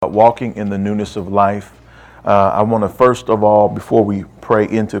walking in the newness of life. I want to first of all, before we pray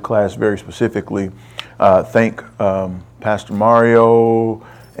into class very specifically, thank Pastor Mario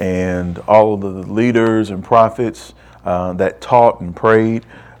and all of the leaders and prophets that taught and prayed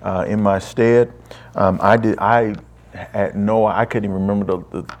in my stead. I couldn't even remember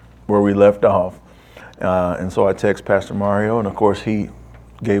where we left off. And so I text Pastor Mario, and of course he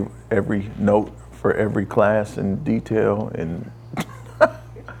gave every note for every class in detail. And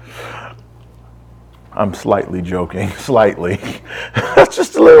I'm slightly joking, slightly,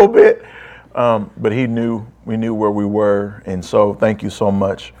 just a little bit. But we knew where we were. And so thank you so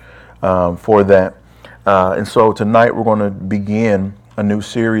much for that. And so tonight we're going to begin a new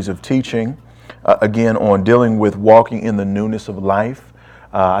series of teaching, again, on dealing with walking in the newness of life.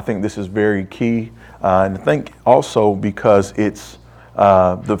 I think this is very key. And I think also because it's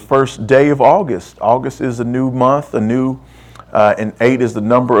the first day of August. August is a new month, and 8 is the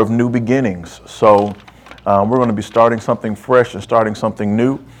number of new beginnings. So we're going to be starting something fresh and starting something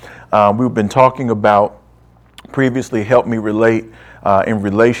new. We've been talking about previously help me relate in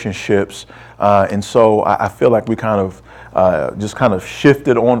relationships. And so I feel like we kind of just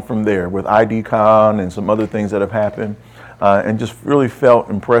shifted on from there with IDCon and some other things that have happened, and just really felt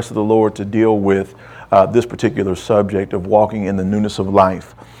impressed of the Lord to deal with this particular subject of walking in the newness of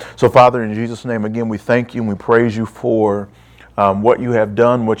life. So, Father, in Jesus' name, again, we thank you and we praise you for what you have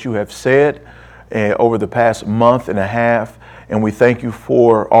done, what you have said over the past month and a half. And we thank you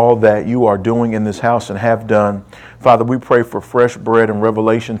for all that you are doing in this house and have done. Father, we pray for fresh bread and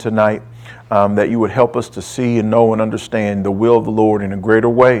revelation tonight, that you would help us to see and know and understand the will of the Lord in a greater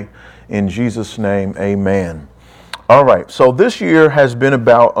way. In Jesus' name, amen. All right, so this year has been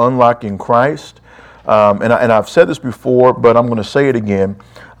about unlocking Christ. And I've said this before, but I'm going to say it again.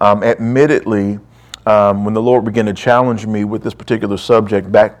 Admittedly, when the Lord began to challenge me with this particular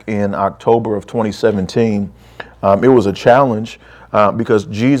subject back in October of 2017, it was a challenge because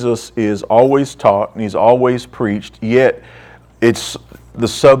Jesus is always taught and he's always preached, yet the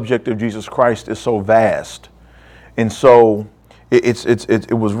subject of Jesus Christ is so vast. And so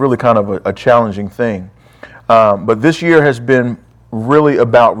it was really kind of a challenging thing. But this year has been really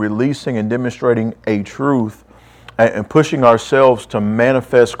about releasing and demonstrating a truth and pushing ourselves to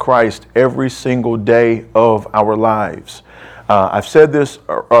manifest Christ every single day of our lives. I've said this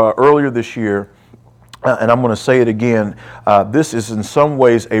earlier this year, and I'm going to say it again. This is in some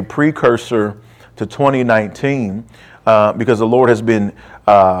ways a precursor to 2019 because the Lord has been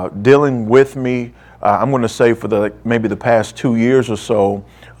dealing with me, I'm going to say for maybe the past 2 years or so,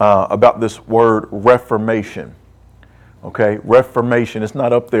 about this word reformation. Okay, reformation. It's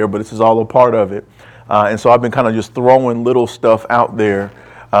not up there, but this is all a part of it. And so I've been kind of just throwing little stuff out there,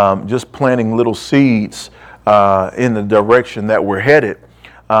 just planting little seeds in the direction that we're headed.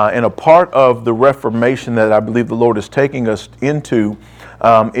 And a part of the reformation that I believe the Lord is taking us into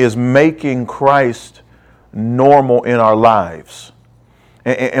is making Christ normal in our lives.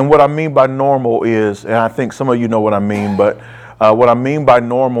 And what I mean by normal is, and I think some of you know what I mean, but what I mean by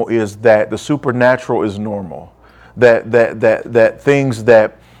normal is that the supernatural is normal. That things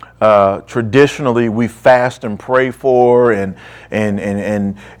that traditionally we fast and pray for and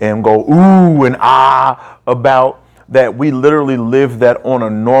go ooh and ah about, that we literally live that on a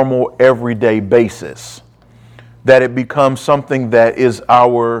normal everyday basis. That it becomes something that is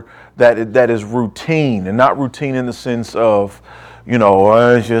that is routine, and not routine in the sense of,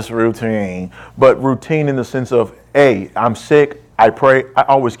 it's just routine, but routine in the sense of, hey, I'm sick, I pray, I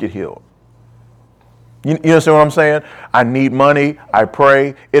always get healed. You understand what I'm saying? I need money, I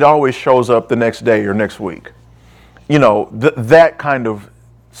pray, it always shows up the next day or next week. That kind of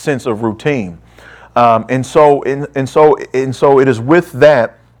sense of routine. And so it is with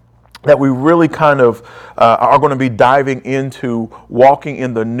that we really kind of are going to be diving into walking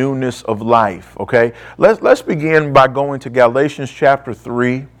in the newness of life. Okay, let's begin by going to Galatians chapter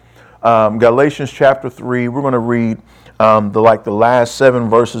 3. Galatians chapter 3. We're going to read the last 7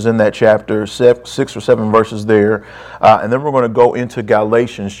 verses in that chapter, 6 or 7 verses there, and then we're going to go into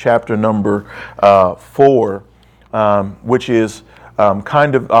Galatians chapter number 4, which is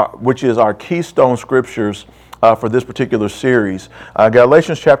our keystone scriptures for this particular series.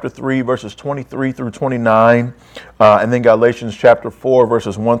 Galatians chapter 3 verses 23 through 29, and then Galatians chapter 4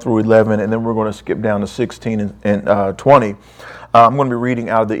 verses 1 through 11, and then we're going to skip down to 16 and 20. I'm going to be reading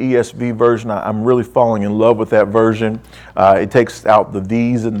out of the ESV version. I'm really falling in love with that version. It takes out the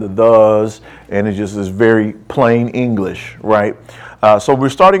these and the thes, and it just is very plain English, right? So we're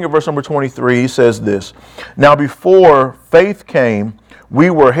starting at verse number 23. He says this: "Now before faith came, we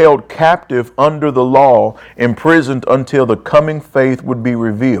were held captive under the law, imprisoned until the coming faith would be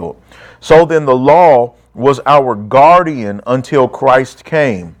revealed. So then the law was our guardian until Christ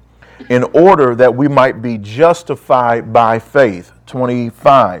came, in order that we might be justified by faith.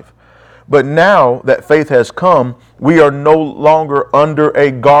 25. But now that faith has come, we are no longer under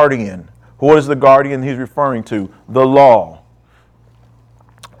a guardian. What is the guardian he's referring to? The law.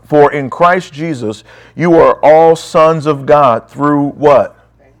 For in Christ Jesus, you are all sons of God through what?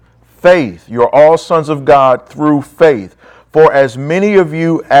 Faith. You are all sons of God through faith. For as many of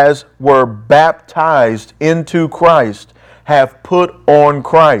you as were baptized into Christ have put on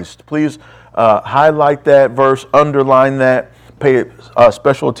Christ. Please highlight that verse, underline that, pay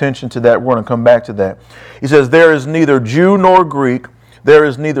special attention to that. We're going to come back to that. He says, there is neither Jew nor Greek, there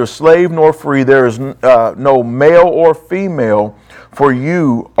is neither slave nor free, there is no male or female, for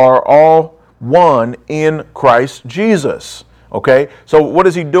you are all one in Christ Jesus. Okay, so what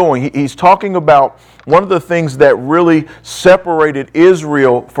is he doing? He's talking about one of the things that really separated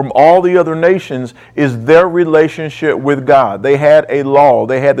Israel from all the other nations is their relationship with God. They had a law.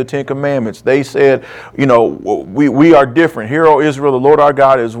 They had the Ten Commandments. They said, you know, we are different. Hear, O Israel, the Lord our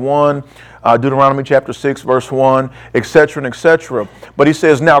God is one. Deuteronomy chapter 6, verse 1, etc. and etc. But he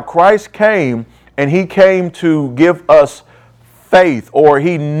says, now Christ came, and he came to give us faith, or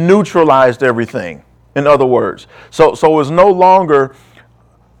he neutralized everything. In other words, so it's no longer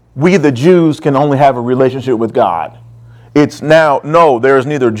we the Jews can only have a relationship with God. It's now, no, there is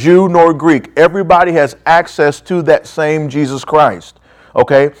neither Jew nor Greek. Everybody has access to that same Jesus Christ.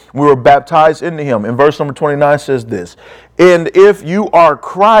 Okay, we were baptized into him. In verse number 29 says this, and if you are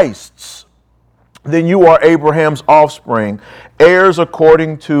Christ's, then you are Abraham's offspring, heirs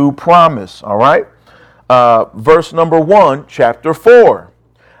according to promise. All right, verse number 1, chapter 4.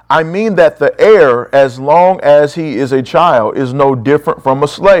 I mean that the heir, as long as he is a child, is no different from a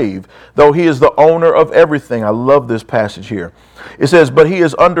slave, though he is the owner of everything. I love this passage here. It says, but he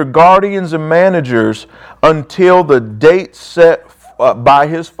is under guardians and managers until the date set by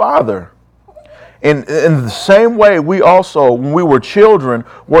his father. In the same way, we also, when we were children,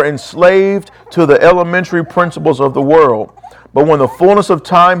 were enslaved to the elementary principles of the world. But when the fullness of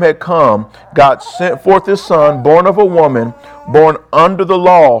time had come, God sent forth his son, born of a woman, born under the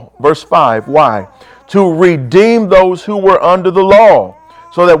law. Verse 5, why? To redeem those who were under the law,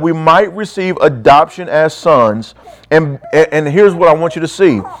 so that we might receive adoption as sons. And here's what I want you to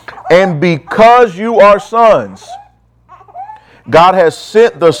see. And because you are sons, God has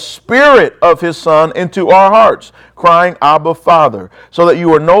sent the Spirit of his Son into our hearts, crying, Abba, Father, so that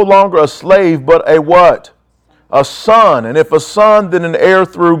you are no longer a slave, but a what? A son, and if a son, then an heir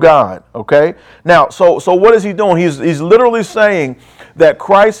through God. Okay? Now, so what is he doing? He's literally saying that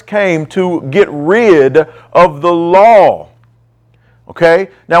Christ came to get rid of the law. Okay?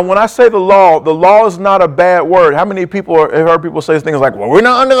 Now, when I say the law is not a bad word. How many people have heard people say things like, well, we're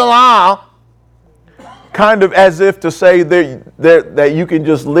not under the law? Kind of as if to say that you can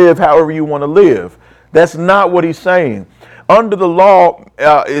just live however you want to live. That's not what he's saying. Under the law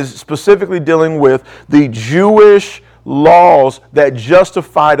is specifically dealing with the Jewish laws that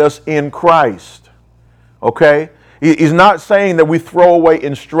justified us in Christ. Okay? He's not saying that we throw away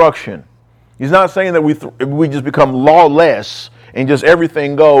instruction. He's not saying that we just become lawless and just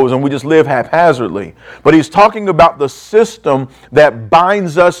everything goes and we just live haphazardly. But he's talking about the system that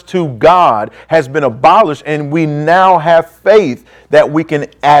binds us to God has been abolished, and we now have faith that we can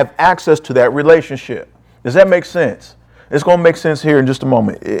have access to that relationship. Does that make sense? It's going to make sense here in just a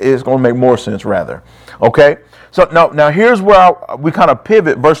moment. It's going to make more sense, rather. Okay? So now here's where we kind of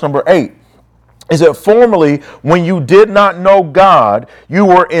pivot. Verse number 8. Is that formerly, when you did not know God, you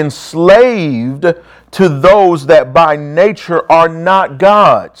were enslaved to those that by nature are not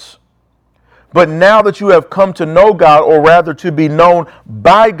God's. But now that you have come to know God, or rather to be known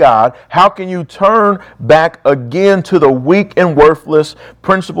by God, how can you turn back again to the weak and worthless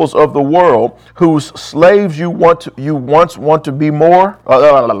principles of the world, whose slaves you once want to be more?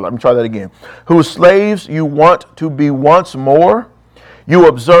 Let me try that again. Whose slaves you want to be once more? You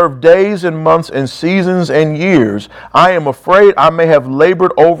observe days and months and seasons and years. I am afraid I may have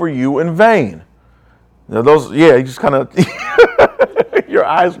labored over you in vain. Now you just kind of... Your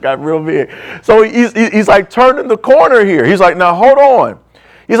eyes got real big. So he's like turning the corner here. He's like, now hold on.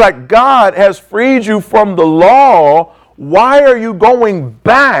 He's like, God has freed you from the law. Why are you going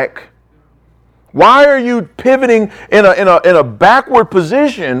back? Why are you pivoting in a backward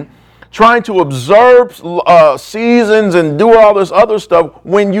position, trying to observe seasons and do all this other stuff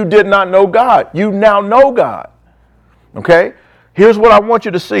when you did not know God? You now know God. Okay? Here's what I want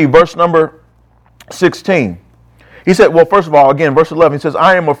you to see. Verse number 16. He said, well, first of all, again, verse 11, he says,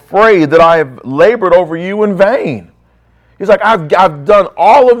 I am afraid that I have labored over you in vain. He's like, I've done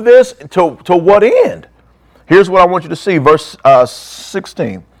all of this to what end? Here's what I want you to see, verse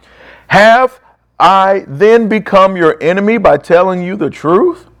 16. Have I then become your enemy by telling you the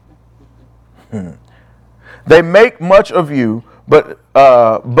truth? They make much of you, but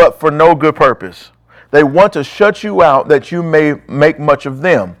for no good purpose. They want to shut you out that you may make much of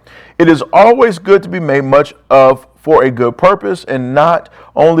them. It is always good to be made much of for a good purpose, and not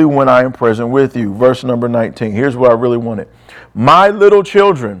only when I am present with you. Verse number 19. Here's what I really wanted. My little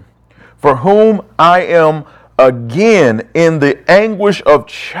children, for whom I am again in the anguish of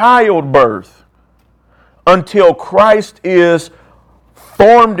childbirth, until Christ is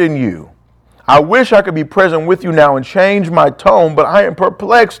formed in you. I wish I could be present with you now and change my tone, but I am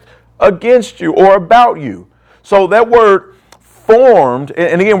perplexed against you or about you. So that word formed,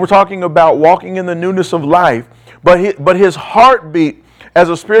 and again, we're talking about walking in the newness of life, but his heartbeat as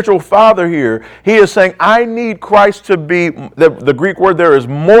a spiritual father here, he is saying, I need Christ to be, the Greek word there is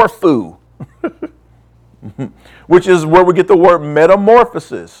morphu, which is where we get the word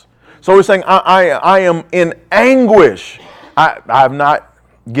metamorphosis. So he's saying, I am in anguish. I have not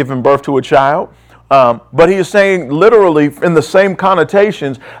given birth to a child. But he is saying literally in the same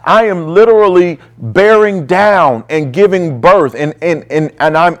connotations, I am literally bearing down and giving birth and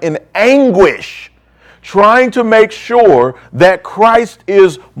I'm in anguish trying to make sure that Christ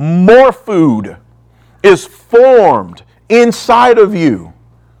is morphed, is formed inside of you.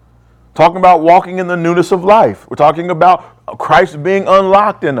 Talking about walking in the newness of life. We're talking about Christ being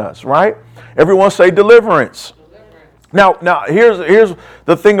unlocked in us, right? Everyone say deliverance. Now here's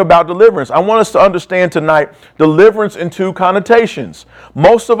the thing about deliverance. I want us to understand tonight deliverance in two connotations.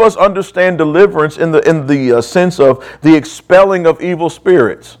 Most of us understand deliverance in the sense of the expelling of evil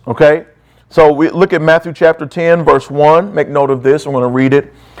spirits. Okay, so we look at Matthew chapter 10, verse 1. Make note of this. I'm going to read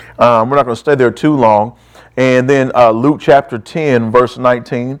it. We're not going to stay there too long. And then Luke chapter 10, verse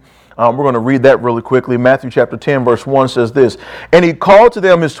 19. We're going to read that really quickly. Matthew chapter 10, verse 1 says this. And he called to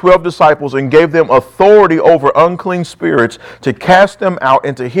them his 12 disciples and gave them authority over unclean spirits to cast them out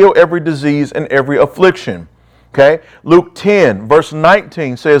and to heal every disease and every affliction. Okay. Luke 10, verse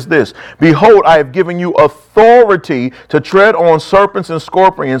 19 says this. Behold, I have given you authority to tread on serpents and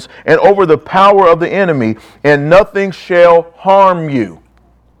scorpions and over the power of the enemy, and nothing shall harm you.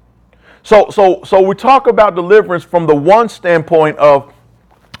 So we talk about deliverance from the one standpoint of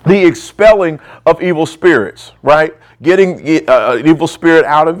the expelling of evil spirits, right? Getting an evil spirit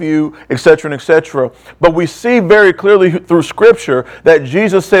out of you, etc., and etc. But we see very clearly through Scripture that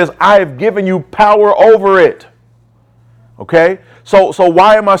Jesus says, I have given you power over it. Okay? So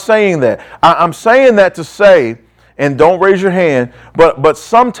why am I saying that? I'm saying that to say, and don't raise your hand, but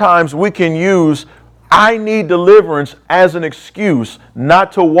sometimes we can use I need deliverance as an excuse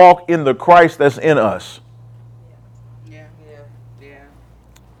not to walk in the Christ that's in us.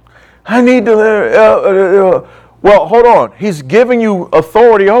 I need to. Well, hold on. He's giving you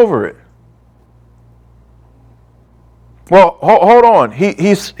authority over it. Well, hold on.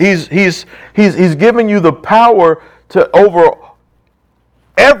 He's giving you the power to over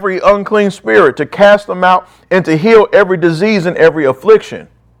every unclean spirit, to cast them out and to heal every disease and every affliction.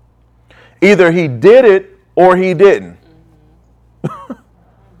 Either he did it or he didn't.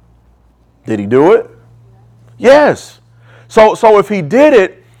 Did he do it? Yes. So if he did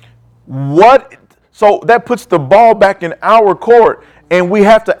it, so that puts the ball back in our court, and we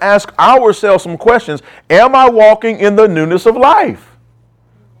have to ask ourselves some questions. Am I walking in the newness of life?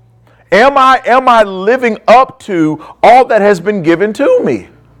 Am I living up to all that has been given to me?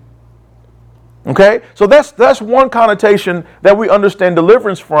 Okay, so that's one connotation that we understand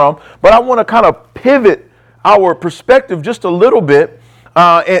deliverance from, but I want to kind of pivot our perspective just a little bit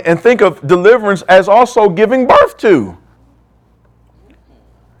and think of deliverance as also giving birth to.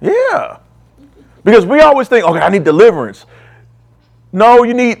 Yeah. Because we always think, okay, I need deliverance. No,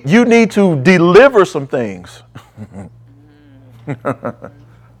 you need to deliver some things.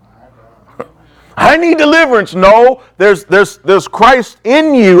 I need deliverance. No, there's Christ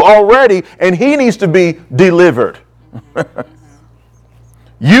in you already, and he needs to be delivered.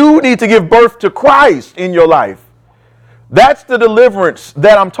 You need to give birth to Christ in your life. That's the deliverance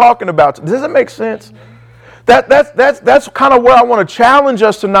that I'm talking about. Does it make sense? That's kind of where I want to challenge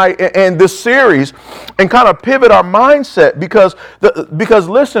us tonight in this series and kind of pivot our mindset because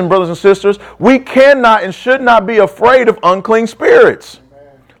listen, brothers and sisters, we cannot and should not be afraid of unclean spirits.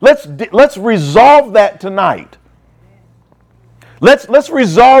 Let's resolve that tonight. Let's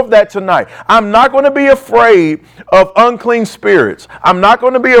resolve that tonight. I'm not going to be afraid of unclean spirits. I'm not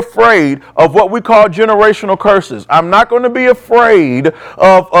going to be afraid of what we call generational curses. I'm not going to be afraid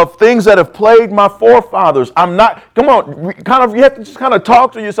of things that have plagued my forefathers. I'm not, come on, you have to just kind of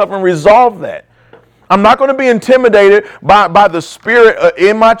talk to yourself and resolve that. I'm not going to be intimidated by the spirit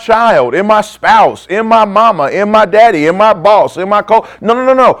in my child, in my spouse, in my mama, in my daddy, in my boss, in my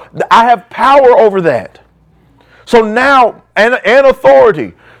No. I have power over that. So now, and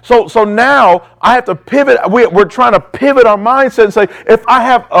authority. So now I have to pivot. We're trying to pivot our mindset and say, if I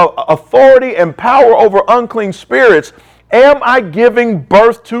have authority and power over unclean spirits, am I giving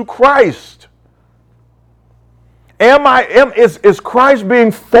birth to Christ? Is Christ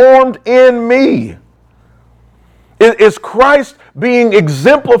being formed in me? Is Christ being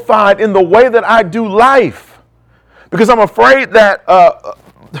exemplified in the way that I do life? Because I'm afraid that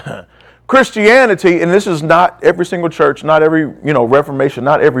Christianity, and this is not every single church, not every Reformation,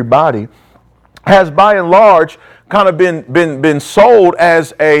 not everybody, has by and large kind of been sold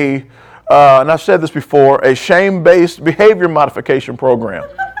as a, and I've said this before, a shame-based behavior modification program.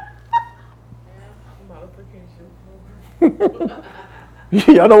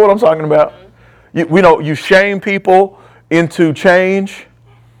 Y'all know what I'm talking about? You shame people into change.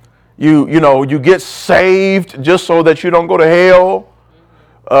 You get saved just so that you don't go to hell.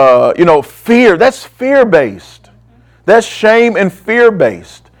 Fear, that's fear-based. That's shame and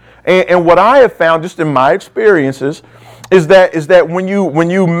fear-based. And what I have found just in my experiences is that when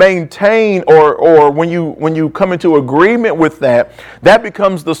you maintain or when you come into agreement with that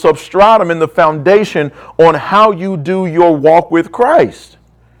becomes the substratum and the foundation on how you do your walk with Christ.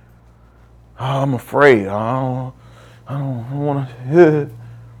 Oh, I'm afraid. I don't want to.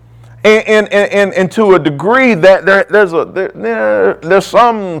 And to a degree that there's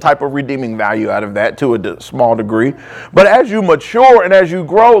some type of redeeming value out of that to a small degree. But as you mature and as you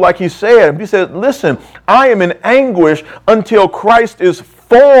grow, like he said, listen, I am in anguish until Christ is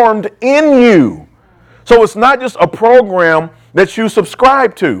formed in you. So it's not just a program that you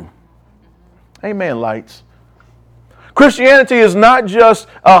subscribe to. Amen, lights. Christianity is not just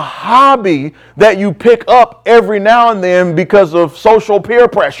a hobby that you pick up every now and then because of social peer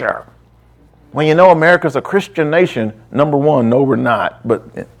pressure. Well, America's a Christian nation. Number one, no, we're not.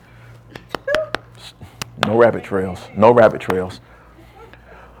 But no rabbit trails. No rabbit trails.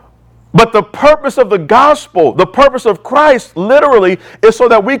 But the purpose of the gospel, the purpose of Christ, literally, is so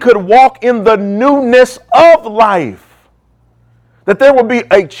that we could walk in the newness of life. That there will be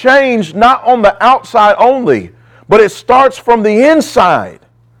a change not on the outside only, but it starts from the inside.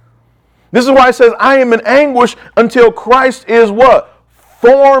 This is why it says, I am in anguish until Christ is what?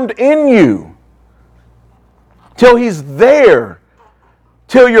 Formed in you. Till he's there.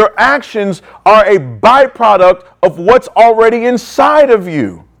 Till your actions are a byproduct of what's already inside of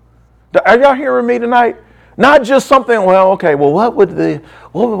you. Are y'all hearing me tonight? Not just something, what would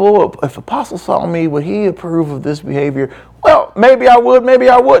if Apostle saw me, would he approve of this behavior? Well, maybe I would, maybe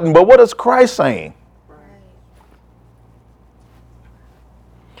I wouldn't. But what is Christ saying?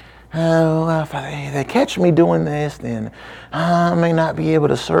 Oh, if they catch me doing this, then I may not be able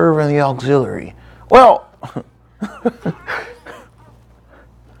to serve in the auxiliary. Well,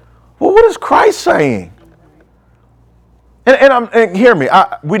 what is Christ saying? And hear me.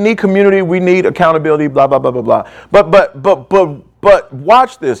 We need community. We need accountability. Blah blah blah blah blah. But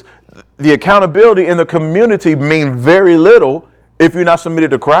watch this. The accountability in the community mean very little if you're not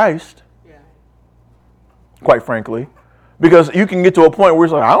submitted to Christ. Yeah. Quite frankly. Because you can get to a point where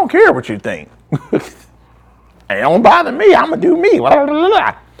it's like, I don't care what you think. It don't bother me. I'm going to do me.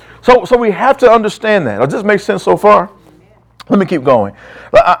 So we have to understand that. Does this make sense so far? Let me keep going.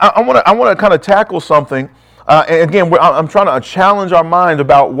 I want to kind of tackle something. And again, I'm trying to challenge our mind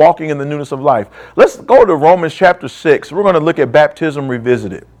about walking in the newness of life. Let's go to Romans chapter 6. We're going to look at baptism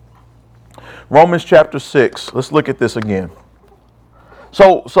revisited. Romans chapter 6. Let's look at this again.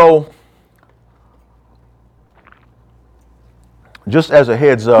 So just as a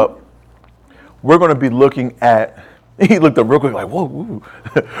heads up, we're going to be looking at, he looked up real quick like, whoa.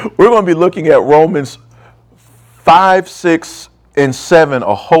 We're going to be looking at Romans 5, 6, and 7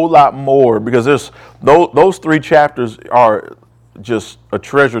 a whole lot more because there's those three chapters are just a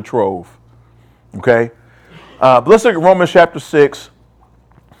treasure trove. Okay? But let's look at Romans chapter 6,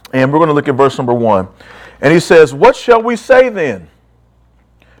 and we're going to look at verse number 1. And he says, what shall we say then?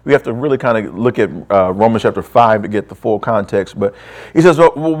 We have to really kind of look at Romans chapter 5 to get the full context. But he says,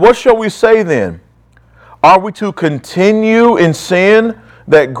 well, what shall we say then? Are we to continue in sin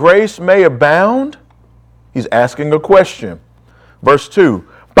that grace may abound? He's asking a question. Verse 2,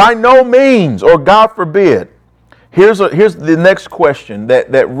 by no means, or God forbid. Here's the next question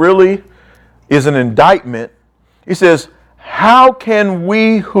that really is an indictment. He says, how can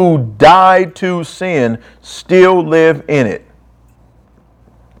we who died to sin still live in it?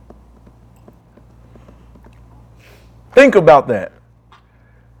 Think about that.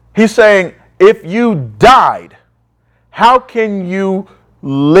 He's saying, if you died, how can you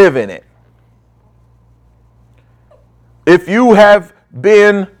live in it? If you have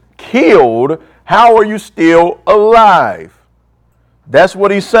been killed, how are you still alive? That's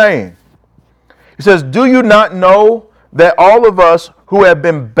what he's saying. He says, do you not know that all of us who have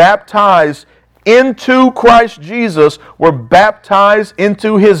been baptized into Christ Jesus were baptized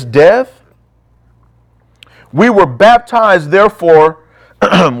into his death? We were baptized, therefore,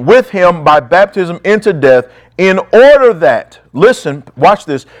 with him by baptism into death, in order that, listen, watch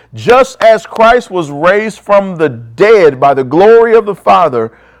this, just as Christ was raised from the dead by the glory of the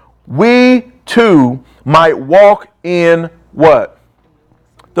Father, we too might walk in what?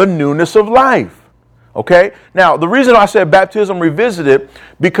 The newness of life. Okay? Now, the reason I said baptism revisited,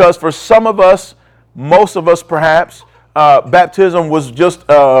 because for some of us, most of us perhaps, baptism was just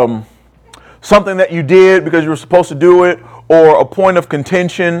something that you did because you were supposed to do it, or a point of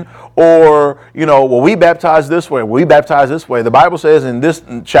contention, or, well, we baptize this way, we baptize this way. The Bible says in this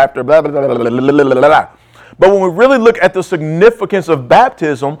chapter, blah, blah, blah, blah, blah, blah, blah, blah. But when we really look at the significance of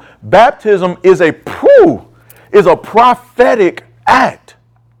baptism, baptism is a prophetic act.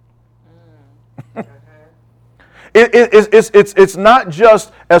 It's not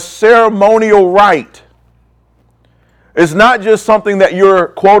just a ceremonial rite. It's not just something that you're,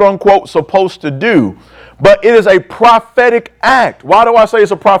 quote unquote, supposed to do, but it is a prophetic act. Why do I say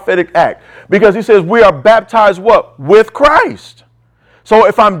it's a prophetic act? Because he says we are baptized what? With Christ. So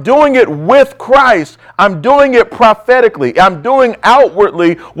if I'm doing it with Christ, I'm doing it prophetically. I'm doing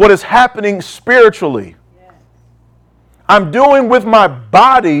outwardly what is happening spiritually. Yeah. I'm doing with my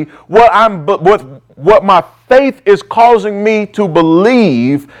body what my faith is causing me to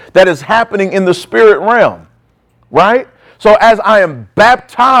believe that is happening in the spirit realm. Right? So as I am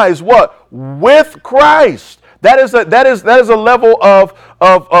baptized, what? With Christ. That is a level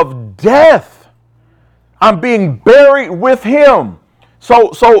of death. I'm being buried with him.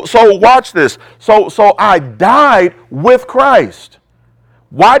 So watch this. So I died with Christ.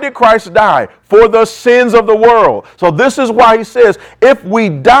 Why did Christ die? For the sins of the world. So this is why he says, if we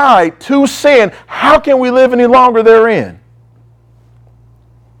die to sin, how can we live any longer therein?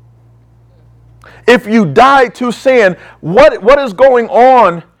 If you die to sin, what is going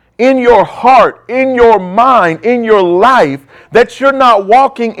on in your heart, in your mind, in your life, that you're not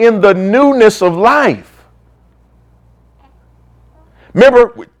walking in the newness of life?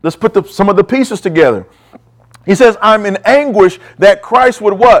 Remember, let's put some of the pieces together. He says, I'm in anguish that Christ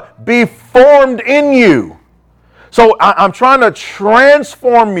would what? Be formed in you. So I'm trying to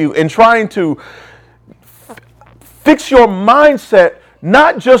transform you and trying to fix your mindset,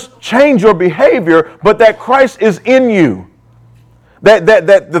 not just change your behavior, but that Christ is in you. That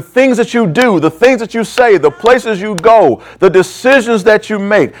the things that you do, the things that you say, the places you go, the decisions that you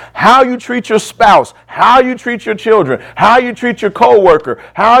make, how you treat your spouse, how you treat your children, how you treat your coworker,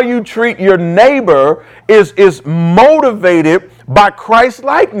 how you treat your neighbor is motivated by Christ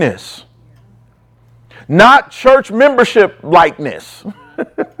likeness, not church membership likeness,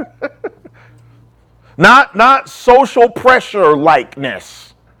 not social pressure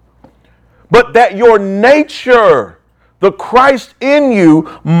likeness, but that your nature, the Christ in you,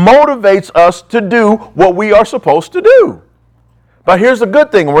 motivates us to do what we are supposed to do. But here's the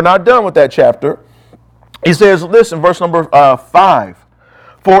good thing. We're not done with that chapter. He says, listen, verse number 5.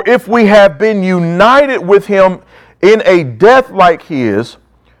 For if we have been united with him in a death like his,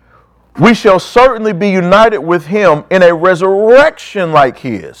 we shall certainly be united with him in a resurrection like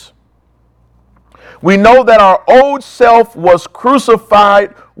his. We know that our old self was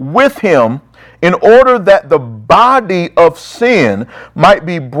crucified with him in order that the body of sin might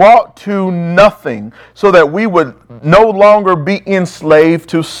be brought to nothing, so that we would no longer be enslaved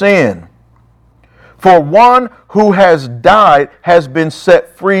to sin. For one who has died has been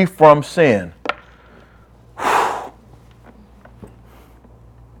set free from sin.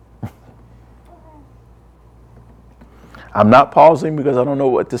 I'm not pausing because I don't know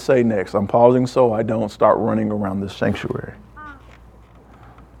what to say next. I'm pausing so I don't start running around this sanctuary.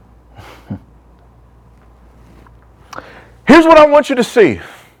 Here's what I want you to see.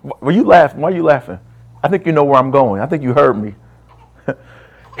 Were you laughing? Why are you laughing? I think you know where I'm going. I think you heard me.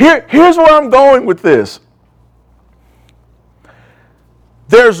 Here's where I'm going with this.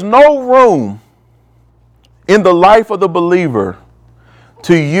 There's no room in the life of the believer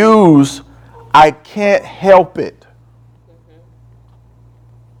to use "I can't help it."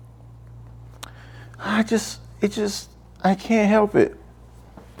 I can't help it.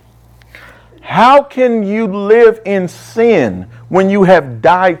 How can you live in sin when you have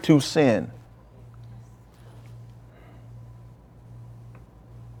died to sin?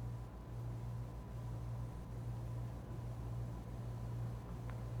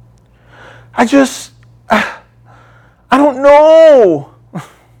 I don't know.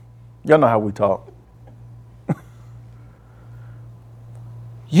 Y'all know how we talk.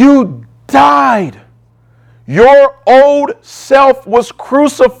 You died. Your old self was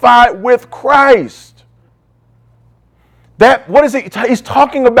crucified with Christ. What is it? He's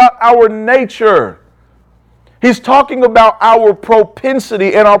talking about our nature. He's talking about our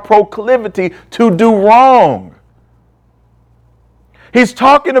propensity and our proclivity to do wrong. He's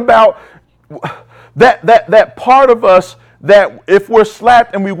talking about that part of us that if we're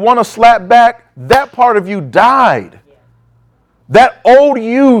slapped and we want to slap back, that part of you died. That old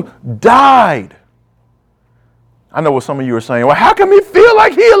you died. I know what some of you are saying. Well, how can he feel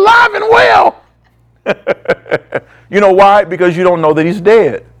like he's alive and well? You know why? Because you don't know that he's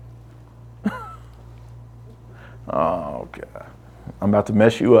dead. Oh, God. I'm about to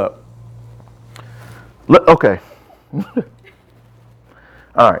mess you up. Okay.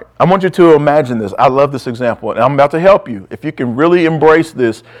 All right. I want you to imagine this. I love this example, and I'm about to help you. If you can really embrace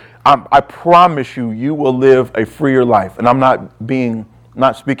this, I promise you, you will live a freer life. And I'm not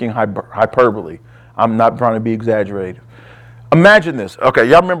speaking hyperbole. I'm not trying to be exaggerated. Imagine this. Okay,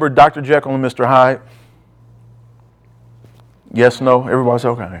 y'all remember Dr. Jekyll and Mr. Hyde? Yes, no? Everybody say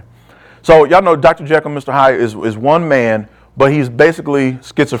okay. So y'all know Dr. Jekyll and Mr. Hyde is one man, but he's basically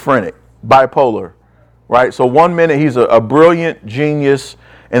schizophrenic, bipolar, right? So one minute he's a brilliant genius,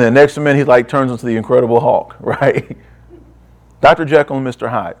 and the next minute he turns into the Incredible Hulk, right? Dr. Jekyll and Mr.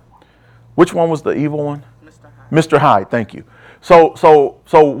 Hyde. Which one was the evil one? Mr. Hyde. Mr. Hyde, thank you. So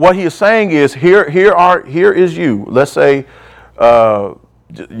what he is saying is here is you. Let's say your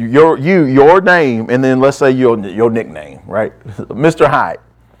name, and then let's say your nickname, right? Mr. Hyde.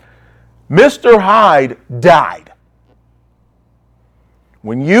 Mr. Hyde died.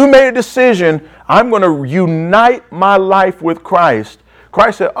 When you made a decision, I'm going to unite my life with Christ.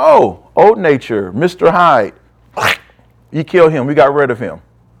 Christ said, "Oh, old nature, Mr. Hyde, you kill him. We got rid of him."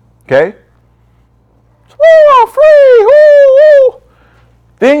 Okay. Woo, free, woo, woo.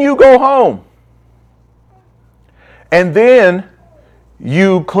 Then you go home. And then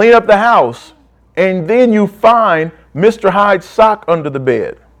you clean up the house. And then you find Mr. Hyde's sock under the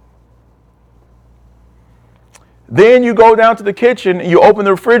bed. Then you go down to the kitchen and you open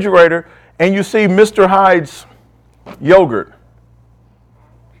the refrigerator and you see Mr. Hyde's yogurt.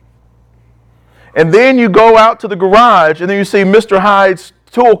 And then you go out to the garage and then you see Mr. Hyde's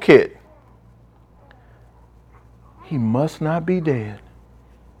toolkit. He must not be dead.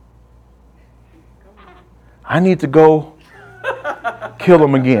 I need to go kill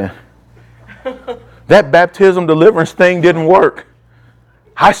him again. That baptism deliverance thing didn't work.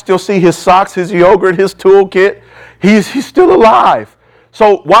 I still see his socks, his yogurt, his toolkit. He's still alive.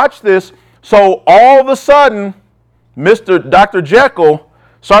 So watch this. So all of a sudden, Dr. Jekyll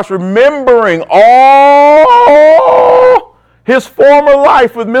starts remembering all his former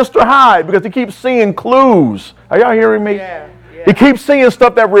life with Mr. Hyde because he keeps seeing clues. Are y'all hearing me? Yeah. He keeps seeing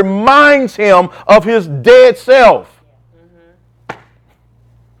stuff that reminds him of his dead self. Mm-hmm.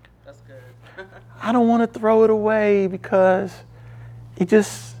 That's good. I don't want to throw it away because it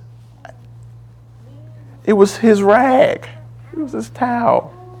was his rag. It was his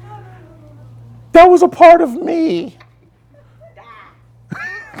towel. That was a part of me.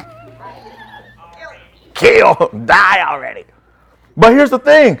 Kill, die already. But here's the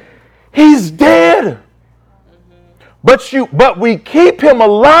thing. He's dead. But we keep him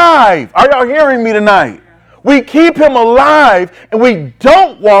alive. Are y'all hearing me tonight? We keep him alive and we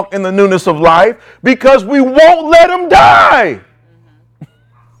don't walk in the newness of life because we won't let him die.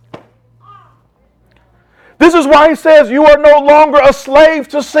 This is why he says you are no longer a slave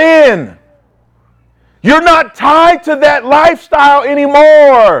to sin. You're not tied to that lifestyle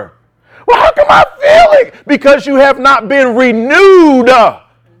anymore. Well, how come I feel it? Because you have not been renewed.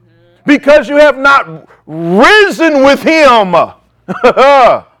 Because you have not risen with him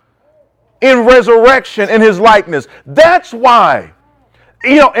in resurrection, in his likeness. That's why.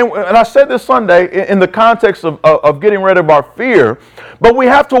 And I said this Sunday in the context of getting rid of our fear, but we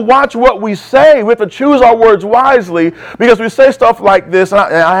have to watch what we say. We have to choose our words wisely because we say stuff like this, and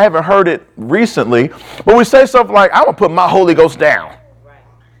I haven't heard it recently, but we say stuff like, I'm going to put my Holy Ghost down.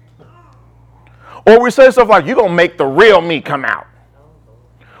 Or we say stuff like, you're going to make the real me come out.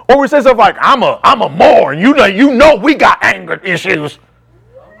 Or we say stuff like, I'm a Moor, and you know we got anger issues.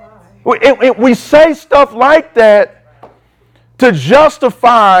 We say stuff like that to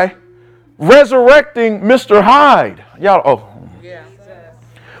justify resurrecting Mr. Hyde. Y'all,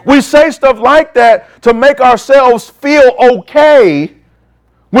 we say stuff like that to make ourselves feel okay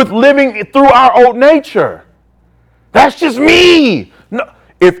with living through our old nature. That's just me. No.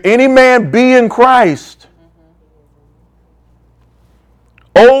 If any man be in Christ,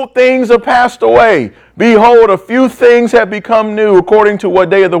 old things are passed away. Behold, a few things have become new according to what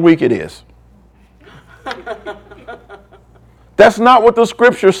day of the week it is. That's not what the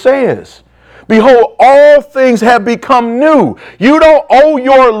scripture says. Behold, all things have become new. You don't owe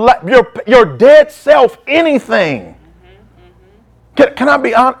your dead self anything. Can I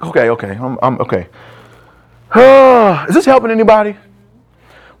be honest? Okay. I'm okay. Is this helping anybody?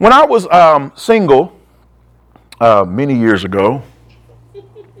 When I was single many years ago,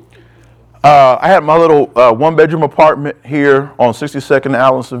 I had my little one-bedroom apartment here on 62nd and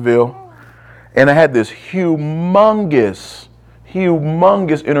Allisonville, and I had this humongous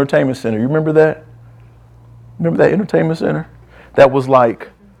entertainment center. You remember that? Remember that entertainment center? That was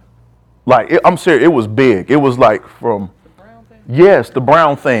I'm serious, it was big. It was like from, yes, the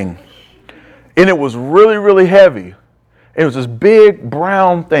brown thing. And it was really, really heavy. It was this big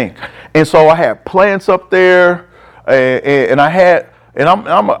brown thing. And so I had plants up there, and I had, and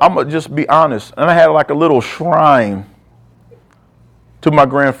I'm gonna just be honest, and I had like a little shrine to my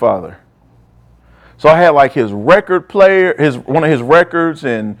grandfather. So I had like his record player, one of his records,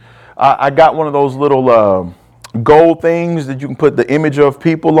 and I got one of those little gold things that you can put the image of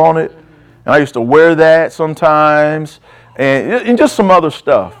people on it. And I used to wear that sometimes, and just some other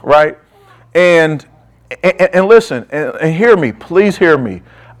stuff, right? And listen, and hear me, please hear me.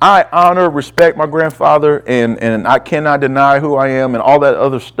 I honor, respect my grandfather, and I cannot deny who I am and all that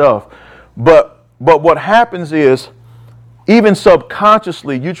other stuff. But what happens is, even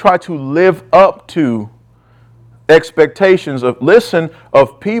subconsciously, you try to live up to expectations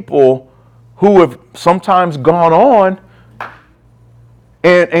of people who have sometimes gone on,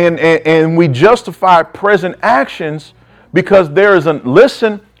 and we justify present actions because there is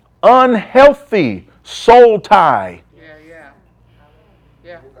unhealthy soul tie.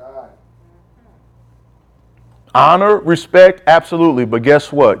 Yeah. Honor, respect, absolutely. But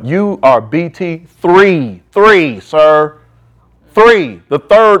guess what? You are BT3. 3, sir. 3. The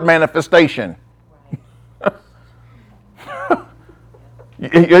third manifestation.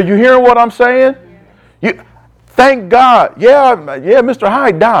 Are you hearing what I'm saying? Thank God. Yeah, Mr.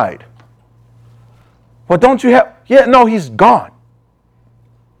 Hyde died. Well, don't you have... Yeah, no, he's gone.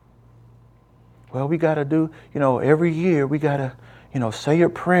 Well, we got to do, every year we got to, say your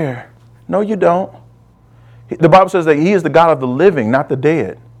prayer. No, you don't. The Bible says that he is the God of the living, not the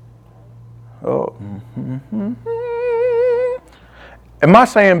dead. Oh. Am I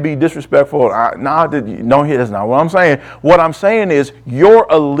saying be disrespectful? No, that's not what I'm saying. What I'm saying is your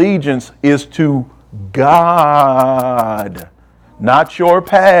allegiance is to God, not your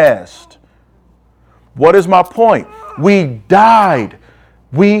past. What is my point? We died.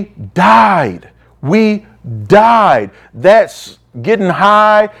 That's getting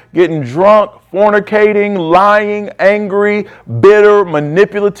high, getting drunk, fornicating, lying, angry, bitter,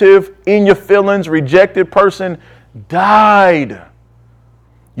 manipulative, in your feelings, rejected person died.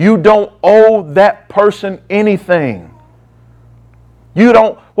 You don't owe that person anything. You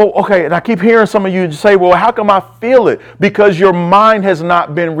don't, and I keep hearing some of you say, well, how come I feel it? Because your mind has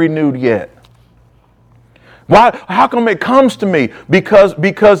not been renewed yet. Why? How come it comes to me? Because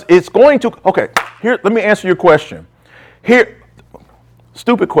it's going to... Okay, here, let me answer your question. Here,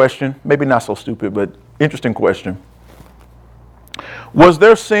 stupid question. Maybe not so stupid, but interesting question. Was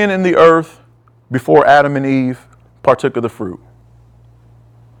there sin in the earth before Adam and Eve partook of the fruit?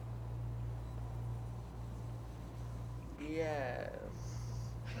 Yes.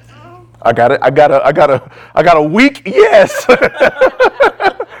 I got a weak yes.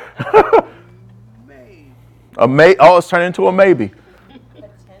 It's turning into a maybe.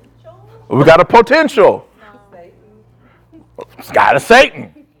 Potential? We got a potential. No. It's got a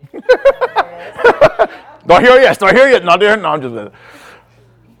Satan. Don't hear yes. Don't hear yes. No, I'm just...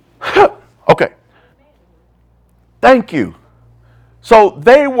 Okay. Thank you. So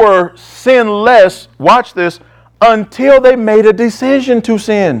they were sinless, watch this, until they made a decision to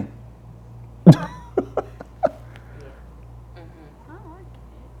sin.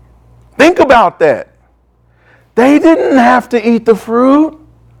 Think about that. They didn't have to eat the fruit.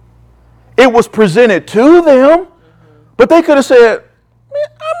 It was presented to them. But they could have said, man,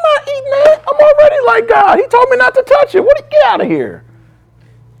 I'm not eating that. I'm already like God. He told me not to touch it. Get out of here.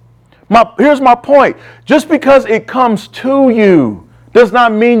 Here's my point. Just because it comes to you does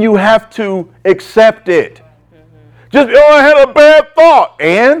not mean you have to accept it. Just, I had a bad thought,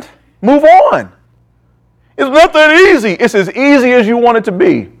 and move on. It's not that easy. It's as easy as you want it to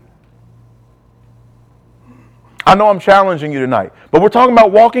be. I know I'm challenging you tonight, but we're talking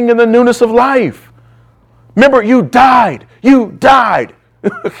about walking in the newness of life. Remember, you died. You died.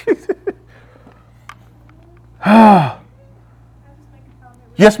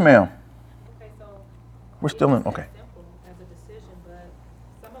 Yes, ma'am. Okay, so We're still in. Okay. simple as a decision, but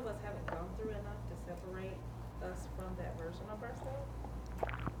some of us haven't gone through enough to separate us from that version of ourselves.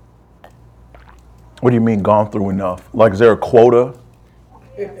 What do you mean gone through enough? Like, is there a quota?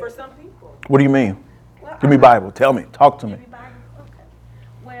 Yeah, for some people. What do you mean? Well, Give me Bible. Tell me. Talk to me. Everybody, okay.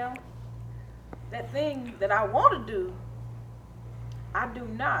 Well, that thing that I want to do, I do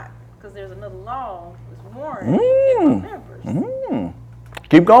not, because there's another law that's warned in my members.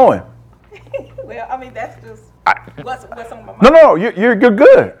 Keep going. Well, I mean that's just what's on my mind. No, you're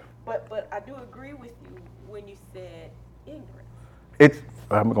good. But I do agree with you when you said ignorance.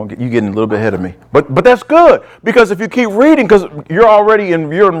 I'm gonna get you getting a little bit ahead of me, but that's good because if you keep reading, because you're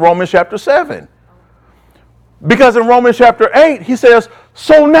in Romans chapter 7. Because in Romans chapter 8 he says,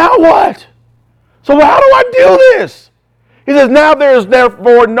 so now what? So how do I do this? He says, now there is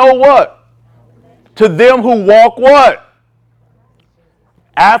therefore no what? To them who walk what?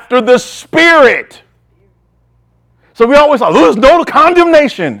 After the Spirit. So we always say, there's no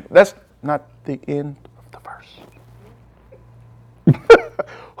condemnation. That's not the end of the verse.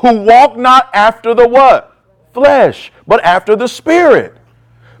 Who walk not after the what? Flesh, but after the Spirit.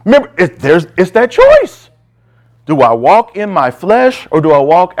 Remember, it's that choice. Do I walk in my flesh or do I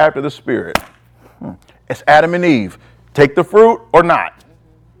walk after the Spirit? It's Adam and Eve. Take the fruit or not.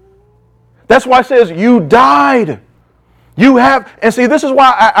 That's why it says you died. You have, and see, this is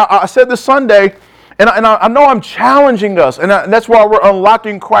why I said this Sunday, and I know I'm challenging us, and that's why we're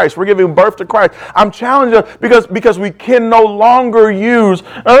unlocking Christ. We're giving birth to Christ. I'm challenging us because we can no longer use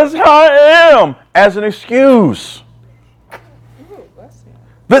 "that's how I am" as an excuse.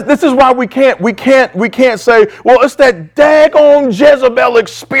 This is why we can't say, well, it's that daggone Jezebelic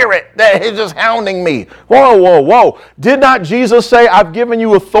spirit that is just hounding me. Whoa. Did not Jesus say, I've given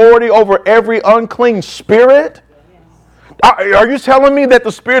you authority over every unclean spirit? Are you telling me that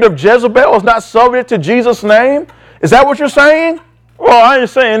the spirit of Jezebel is not subject to Jesus' name? Is that what you're saying? Well, I ain't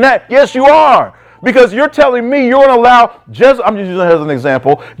saying that. Yes, you are. Because you're telling me you're going to allow, I'm just using that as an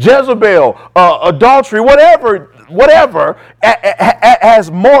example, Jezebel, adultery, whatever,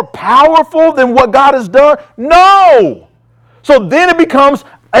 as more powerful than what God has done? No! So then it becomes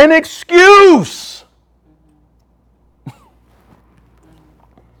an excuse.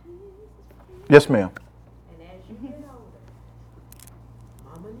 Yes, ma'am. And as you get older,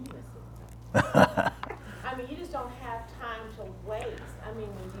 Mama Newness. I mean, you just don't have time to waste. I mean,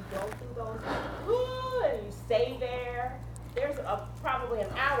 when you go through those, and you stay there, there's probably an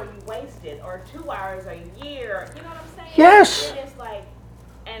hour you wasted, or 2 hours, or a year. You know what I'm saying? Yes. And it's like,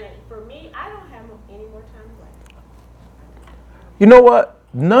 and for me, I don't have any more time to waste. You know what?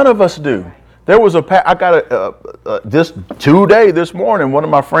 None of us do. There was I got this morning, one of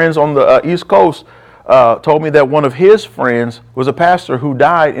my friends on the East Coast told me that one of his friends was a pastor who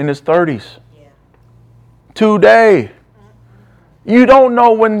died in his 30s. Yeah. Today. You don't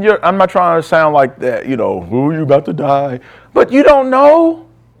know when I'm not trying to sound like that, who you about to die, but you don't know.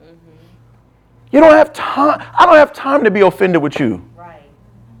 You don't have time. I don't have time to be offended with you. Right.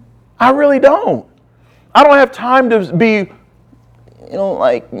 I really don't. I don't have time to be, you don't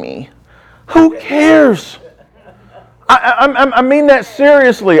like me. Who cares? I mean that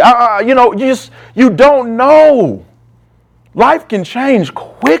seriously. You don't know. Life can change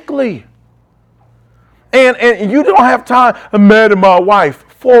quickly. And you don't have time. I'm mad at my wife.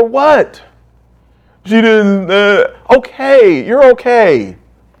 For what? She didn't. Okay, you're okay.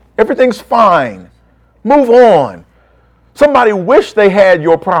 Everything's fine. Move on. Somebody wish they had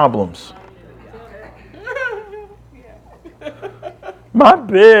your problems. My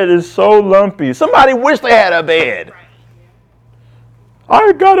bed is so lumpy. Somebody wish they had a bed.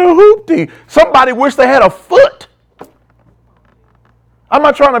 I got a hoopty. Somebody wish they had a foot. I'm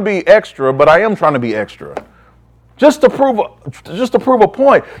not trying to be extra, but I am trying to be extra. Just to prove a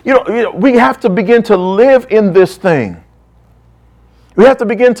point. We have to begin to live in this thing. We have to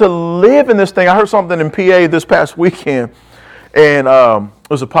begin to live in this thing. I heard something in PA this past weekend, and it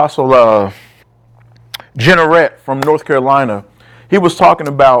was Apostle Jenneret from North Carolina. He was talking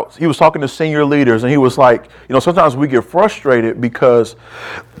to senior leaders, and he was like, sometimes we get frustrated because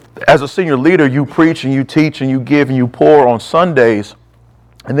as a senior leader, you preach and you teach and you give and you pour on Sundays.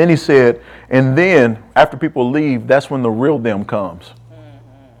 And then he said, and then after people leave, that's when the real them comes.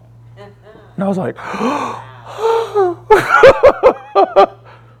 And I was like,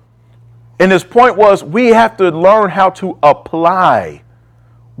 and his point was, we have to learn how to apply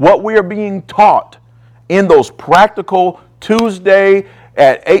what we are being taught in those practical Tuesday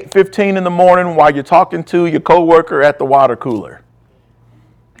at 8:15 in the morning while you're talking to your coworker at the water cooler.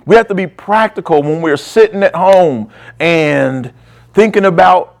 We have to be practical when we're sitting at home and thinking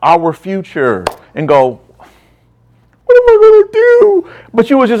about our future and go, what am I going to do? But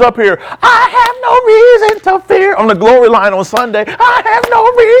you was just up here, I have no reason to fear. On the glory line on Sunday, I have no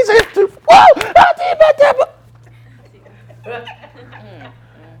reason to,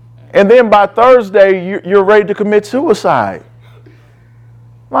 and then by Thursday, you're ready to commit suicide.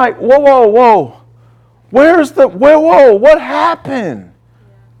 Like, whoa. Whoa, what happened?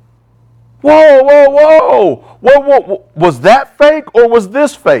 Whoa. Was that fake or was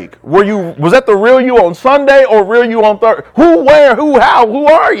this fake? Was that the real you on Sunday or real you on Thursday? Who, where, who, how, who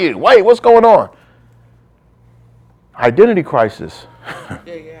are you? Wait, what's going on? Identity crisis.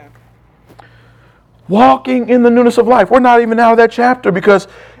 Yeah. Walking in the newness of life. We're not even out of that chapter because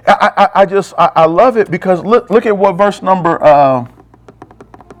I love it because look at what verse number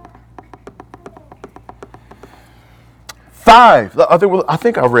 5. I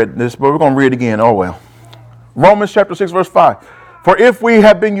think I read this, but we're going to read it again. Oh, well. Romans chapter 6, verse 5. For if we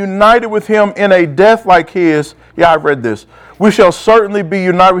have been united with him in a death like his, yeah, I've read this, we shall certainly be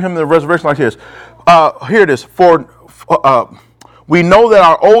united with him in a resurrection like his. Here it is. For we know that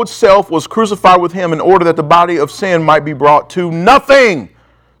our old self was crucified with him in order that the body of sin might be brought to nothing,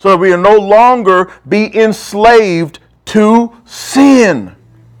 so that we will no longer be enslaved to sin.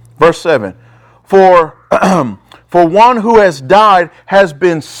 Verse 7. For one who has died has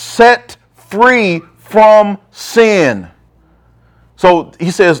been set free from sin. So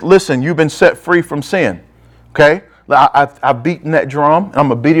he says, listen, you've been set free from sin. Okay? I've beaten that drum, and I'm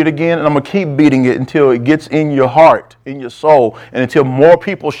going to beat it again, and I'm going to keep beating it until it gets in your heart, in your soul, and until more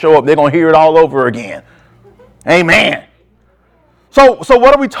people show up, they're going to hear it all over again. Amen. So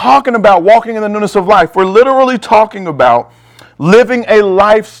what are we talking about walking in the newness of life? We're literally talking about living a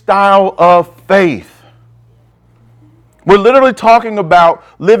lifestyle of faith. We're literally talking about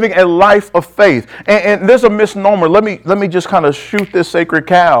living a life of faith. And there's a misnomer. Let me just kind of shoot this sacred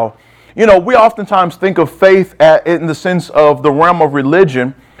cow. You know, we oftentimes think of faith in the sense of the realm of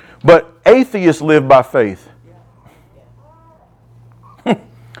religion, but atheists live by faith.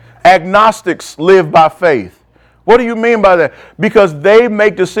 Agnostics live by faith. What do you mean by that? Because they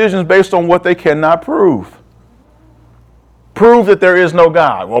make decisions based on what they cannot prove. Prove that there is no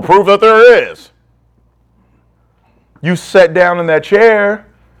God. Well, prove that there is. You sat down in that chair.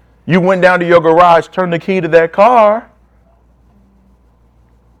 You went down to your garage, turned the key to that car.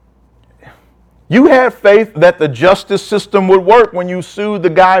 You had faith that the justice system would work when you sued the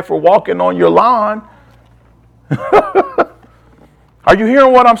guy for walking on your lawn. Are you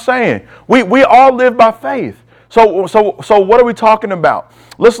hearing what I'm saying? We all live by faith. So what are we talking about?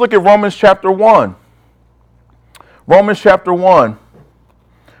 Let's look at Romans chapter 1. Romans chapter 1,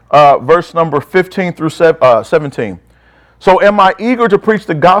 verse number 15 through 17. So am I eager to preach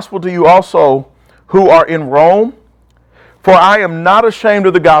the gospel to you also who are in Rome? For I am not ashamed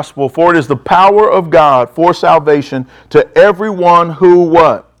of the gospel, for it is the power of God for salvation to everyone who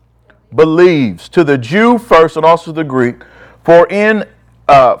what? Believes. To the Jew first and also the Greek. For in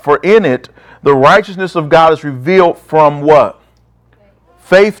it the righteousness of God is revealed from what?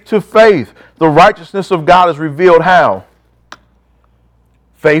 Faith to faith. The righteousness of God is revealed how?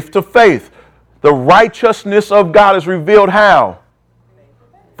 Faith to faith. The righteousness of God is revealed how?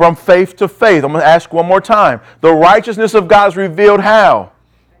 From faith to faith. I'm going to ask one more time. The righteousness of God is revealed how?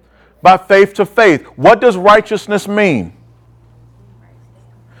 By faith to faith. What does righteousness mean?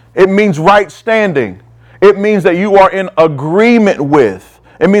 It means right standing. It means that you are in agreement with.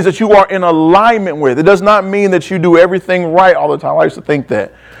 It means that you are in alignment with. It does not mean that you do everything right all the time. I used to think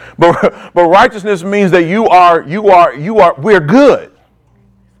that. But righteousness means that we're good.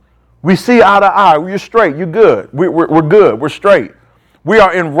 We see eye to eye. You're straight. You're good. We're good. We're straight. We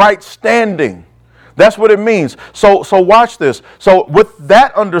are in right standing. That's what it means. So watch this. So with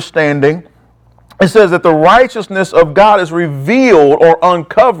that understanding, it says that the righteousness of God is revealed or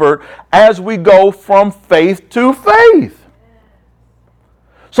uncovered as we go from faith to faith.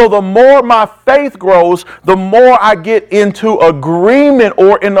 So the more my faith grows, the more I get into agreement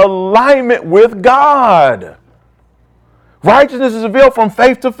or in alignment with God. Righteousness is revealed from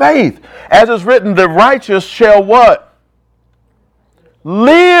faith to faith. As is written, the righteous shall what?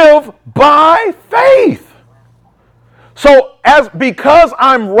 Live by faith. So because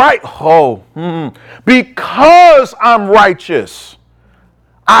I'm right, because I'm righteous,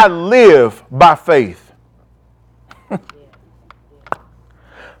 I live by faith.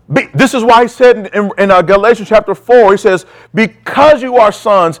 This is why he said in Galatians chapter 4, he says, because you are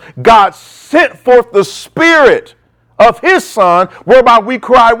sons, God sent forth the Spirit of his Son, whereby we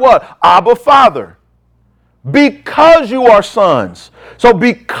cry what? Abba, Father. Because you are sons. So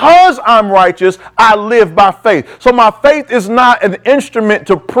because I'm righteous, I live by faith. So my faith is not an instrument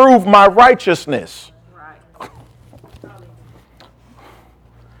to prove my righteousness. Right.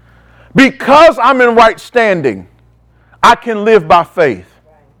 Because I'm in right standing, I can live by faith.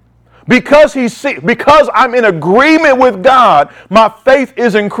 Because I'm in agreement with God, my faith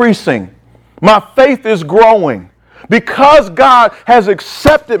is increasing. My faith is growing. Because God has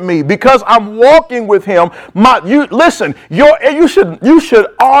accepted me, because I'm walking with him, you should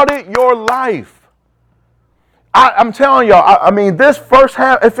audit your life. I'm telling y'all, I mean, this first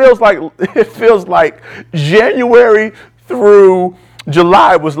half, it feels like January through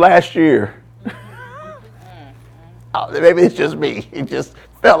July was last year. Maybe it's just me. It just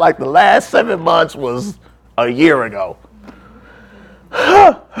felt like the last 7 months was a year ago.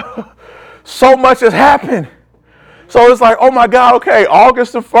 So much has happened. So it's like, oh my God, okay,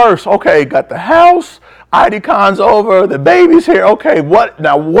 August the 1st. Okay, got the house, IDCon's over, the baby's here. Okay, what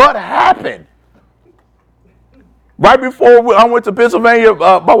happened? Right before I went to Pennsylvania,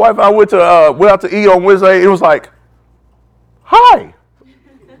 my wife and I went out to eat on Wednesday. It was like, hi.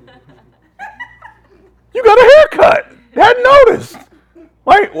 You got a haircut. Hadn't noticed.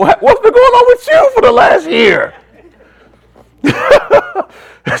 Like, what's been going on with you for the last year?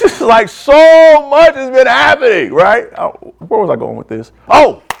 It's just like so much has been happening, right? Where was I going with this?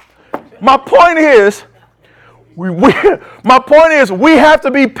 Oh, my point is, we have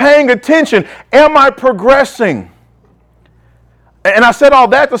to be paying attention. Am I progressing? And I said all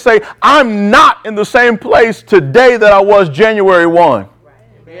that to say, I'm not in the same place today that I was January 1.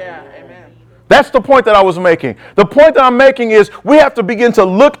 Yeah, amen. That's the point that I was making. The point that I'm making is we have to begin to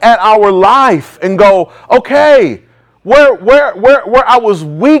look at our life and go, okay, where I was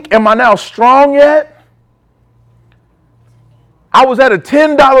weak, am I now strong yet? I was at a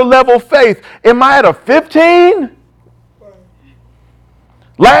 $10 level faith. Am I at a 15?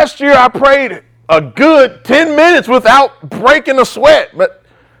 Last year I prayed a good 10 minutes without breaking a sweat. But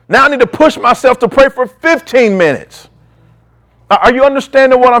now I need to push myself to pray for 15 minutes. Are you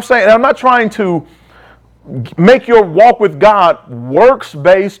understanding what I'm saying? And I'm not trying to make your walk with God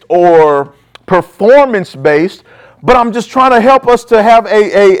works-based or performance-based, but I'm just trying to help us to have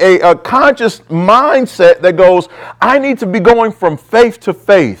a conscious mindset that goes, I need to be going from faith to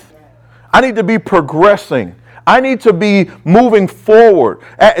faith. I need to be progressing. I need to be moving forward.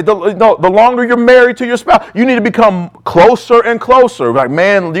 The longer you're married to your spouse, you need to become closer and closer. Like,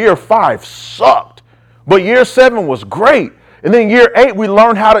 man, year 5 sucked, but year 7 was great. And then year 8, we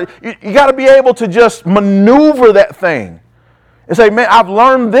learned how to, you got to be able to just maneuver that thing. And say, man, I've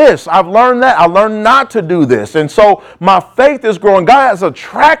learned this, I've learned that, I learned not to do this. And so my faith is growing. God has a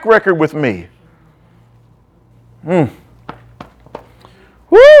track record with me. Woo!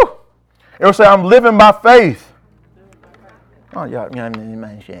 It'll say, I'm living by faith. Oh, y'all,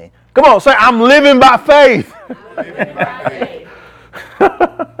 come on, say, I'm living by faith.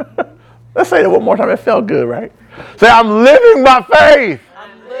 Let's say that one more time. It felt good, right? Say, I'm living by faith.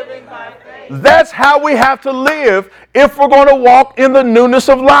 I'm living by faith. That's how we have to live if we're going to walk in the newness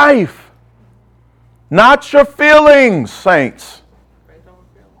of life. Not your feelings, saints.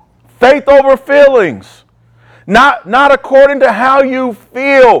 Faith over feelings. Not according to how you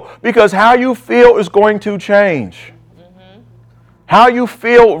feel, because how you feel is going to change. Mm-hmm. How you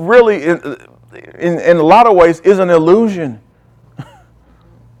feel really, in a lot of ways, is an illusion.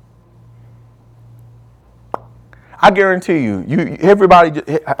 I guarantee you, everybody,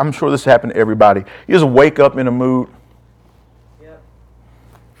 I'm sure this happened to everybody. You just wake up in a mood. Yep.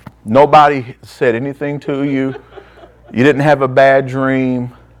 Nobody said anything to you. You didn't have a bad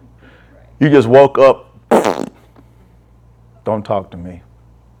dream. You just woke up. Don't talk to me.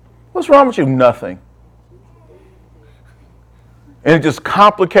 What's wrong with you? Nothing. And it just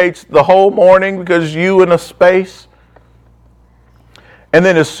complicates the whole morning because you in a space. And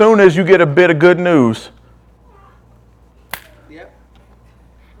then as soon as you get a bit of good news,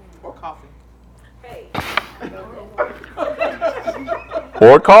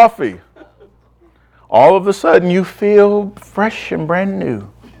 or coffee, all of a sudden you feel fresh and brand new.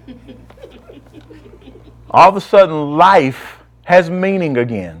 All of a sudden life has meaning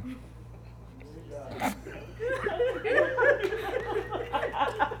again.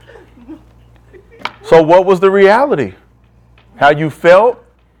 So what was the reality? How you felt,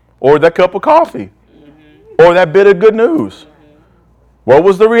 or that cup of coffee, or that bit of good news? What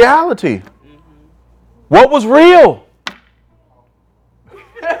was the reality? What was real?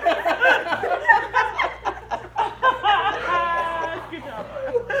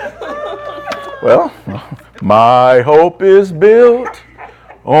 Well, my hope is built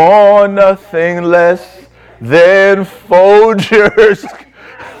on nothing less than Folgers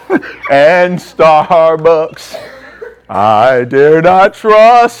and Starbucks. I dare not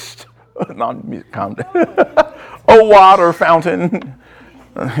trust a water fountain.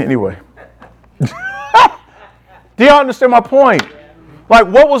 Anyway. Do y'all understand my point? Like,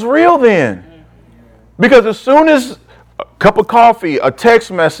 what was real then? Because as soon as a cup of coffee, a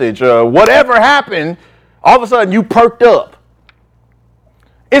text message, whatever happened, all of a sudden you perked up.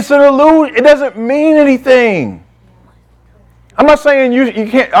 It's an illusion. It doesn't mean anything. I'm not saying you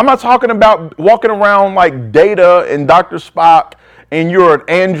can't. I'm not talking about walking around like Data and Dr. Spock and you're an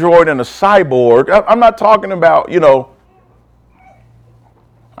android and a cyborg. I'm not talking about,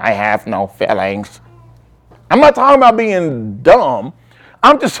 I have no feelings. I'm not talking about being dumb.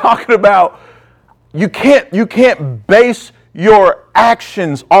 I'm just talking about you can't base your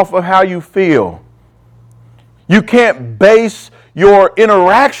actions off of how you feel. You can't base your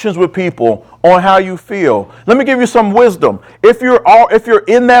interactions with people on how you feel. Let me give you some wisdom. If you're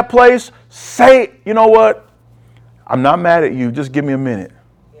in that place, say, you know what? I'm not mad at you. Just give me a minute.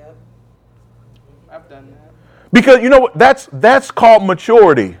 Yep. I've done that. Because you know what? That's called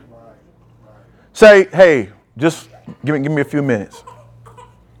maturity. Say, hey, just give me a few minutes.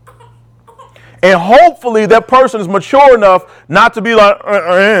 And hopefully that person is mature enough not to be like,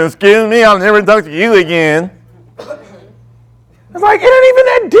 excuse me, I'll never talk to you again. It's like, it ain't even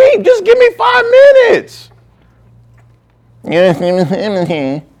that deep. Just give me 5 minutes.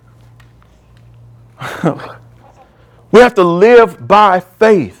 We have to live by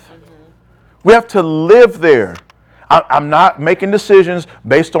faith. We have to live there. I'm not making decisions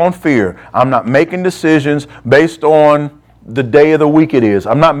based on fear. I'm not making decisions based on the day of the week it is.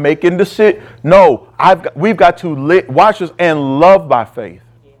 I'm not making decisions. No, we've got to watch this and love by faith.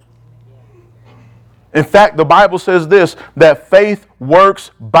 In fact, the Bible says this, that faith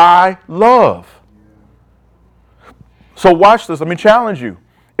works by love. So watch this. Let me challenge you.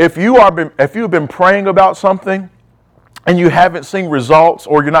 If you've been praying about something and you haven't seen results,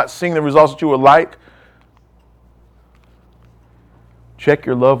 or you're not seeing the results that you would like, check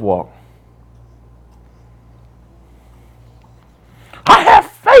your love walk. I have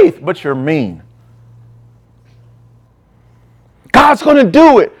faith, but you're mean. God's going to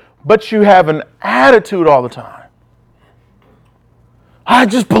do it, but you have an attitude all the time. I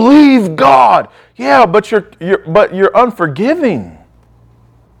just believe God. Yeah, but you're unforgiving.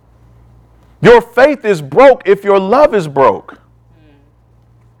 Your faith is broke if your love is broke.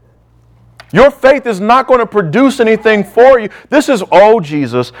 Your faith is not going to produce anything for you. This is,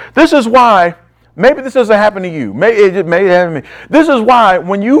 Jesus. This is why, maybe this doesn't happen to you. Maybe it happen to me. This is why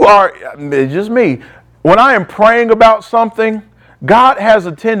when you are, it's just me, when I am praying about something, God has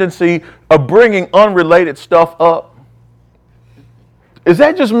a tendency of bringing unrelated stuff up. Is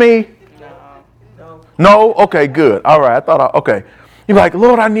that just me? No? Okay, good. All right, okay. You'd be like,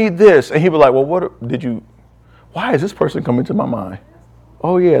 Lord, I need this. And he'd be like, well, why is this person coming to my mind?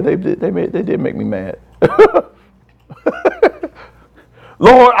 Oh yeah, they did make me mad.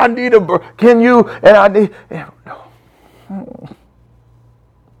 Lord, I need You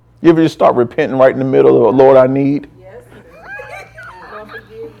ever just start repenting right in the middle of Lord, I need? Yes.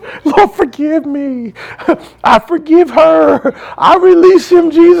 Lord, forgive me. I forgive her. I release him,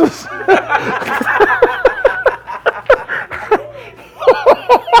 Jesus.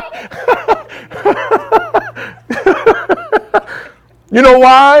 You know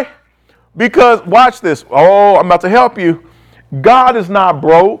why? Because, watch this. Oh, I'm about to help you. God is not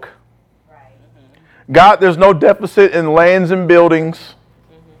broke. God, there's no deficit in lands and buildings.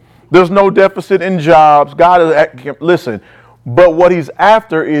 There's no deficit in jobs. God is, listen, but what he's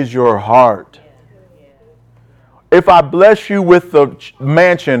after is your heart. If I bless you with the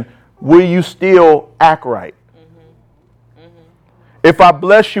mansion, will you still act right? If I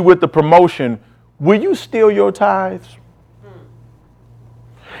bless you with the promotion, will you steal your tithes?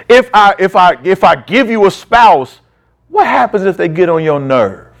 If I give you a spouse, what happens if they get on your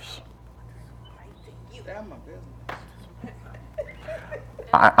nerves?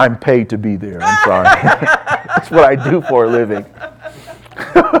 I'm paid to be there. I'm sorry. That's what I do for a living.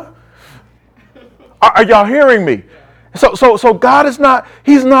 Are y'all hearing me? So God is not,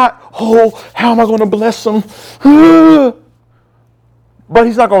 he's not, how am I going to bless them? But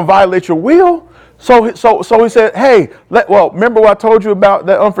he's not going to violate your will. So he said, hey, remember what I told you about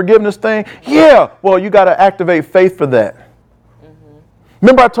that unforgiveness thing? Yeah, well, you got to activate faith for that.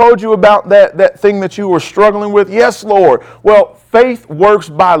 Remember I told you about that thing that you were struggling with? Yes, Lord. Well, faith works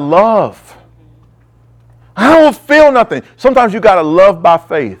by love. I don't feel nothing. Sometimes you got to love by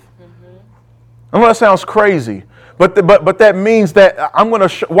faith. I know that sounds crazy, but that means that I'm going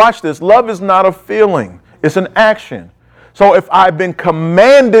to watch this. Love is not a feeling. It's an action. So if I've been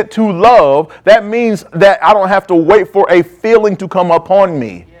commanded to love, that means that I don't have to wait for a feeling to come upon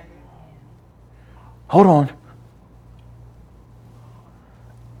me. Hold on.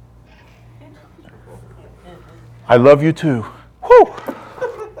 I love you too. Whew.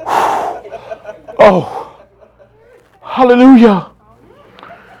 Oh, hallelujah.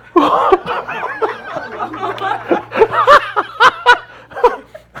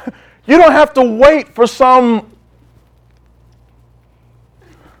 You don't have to wait for some.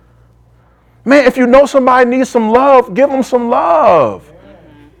 Man, if you know somebody needs some love, give them some love.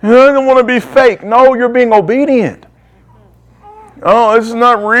 You don't want to be fake. No, you're being obedient. Oh, this is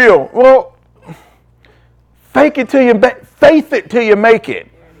not real. Well, fake it till you faith it till you make it.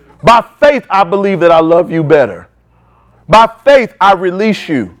 By faith, I believe that I love you better. By faith, I release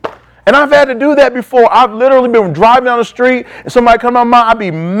you. And I've had to do that before. I've literally been driving down the street and somebody come to my mind, I'd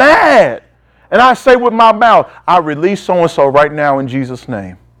be mad. And I say with my mouth, I release so-and-so right now in Jesus'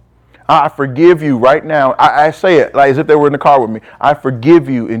 name. I forgive you right now. I say it like as if they were in the car with me. I forgive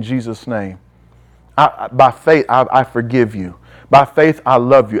you in Jesus' name. By faith, I forgive you. By faith, I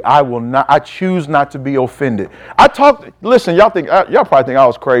love you. I choose not to be offended. Listen, y'all probably think I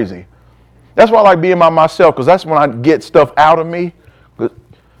was crazy. That's why I like being by myself, because that's when I get stuff out of me.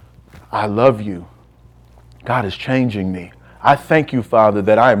 I love you. God is changing me. I thank you, Father,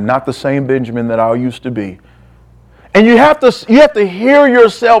 that I am not the same Benjamin that I used to be. And you have to hear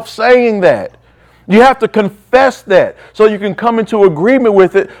yourself saying that. You have to confess that so you can come into agreement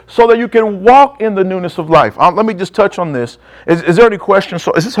with it so that you can walk in the newness of life. Let me just touch on this. Is there any questions?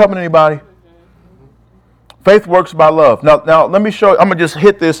 So is this helping anybody? Faith works by love. Now let me show you. I'm going to just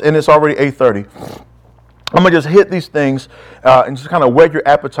hit this, and it's already 8:30. I'm going to just hit these things and just kind of whet your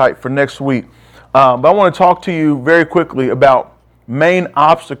appetite for next week. But I want to talk to you very quickly about main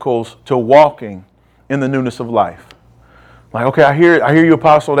obstacles to walking in the newness of life. Like, okay, I hear you,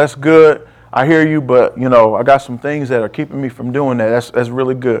 Apostle. That's good. I hear you, but, I got some things that are keeping me from doing that. That's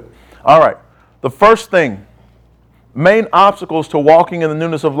really good. All right. The first thing, main obstacles to walking in the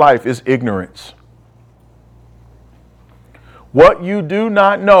newness of life is ignorance. What you do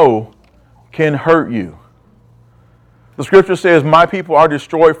not know can hurt you. The scripture says, my people are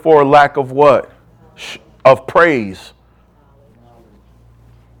destroyed for lack of what? Of praise.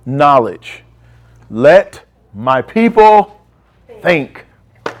 Knowledge. Let my people think.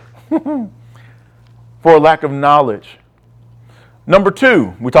 For lack of knowledge. Number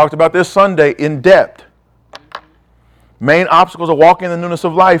 2, we talked about this Sunday in depth. Main obstacles of walking in the newness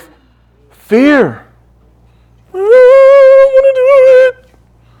of life. Fear. I don't want to do it.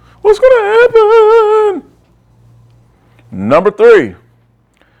 What's going to happen? Number 3,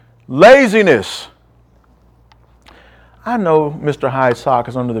 laziness. I know Mr. Hyde's sock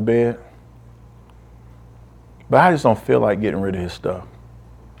is under the bed, but I just don't feel like getting rid of his stuff.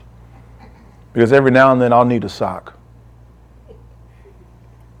 Because every now and then I'll need a sock.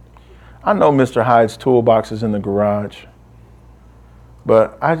 I know Mr. Hyde's toolbox is in the garage,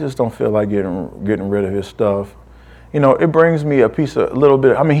 but I just don't feel like getting rid of his stuff. It brings me a little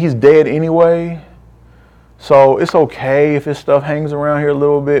bit. I mean, he's dead anyway, so it's okay if his stuff hangs around here a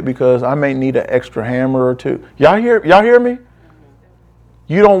little bit because I may need an extra hammer or two. Y'all hear me?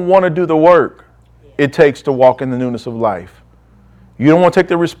 You don't want to do the work it takes to walk in the newness of life. You don't want to take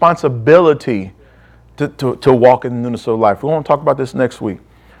the responsibility to walk in the newness of life. We're going to talk about this next week.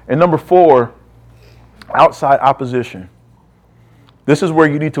 And number 4, outside opposition. This is where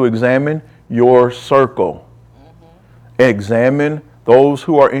you need to examine your circle. Examine those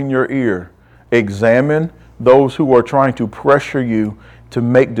who are in your ear. Examine those who are trying to pressure you to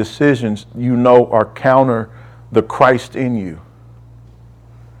make decisions are counter the Christ in you.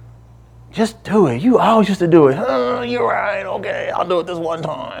 Just do it. You always used to do it. You're right. Okay, I'll do it this one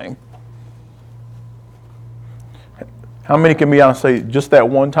time. How many can be honest and say just that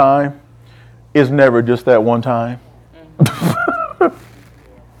one time is never just that one time?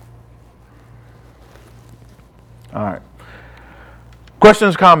 All right.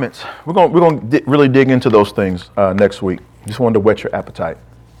 Questions, comments? We're going to really dig into those things next week. Just wanted to whet your appetite.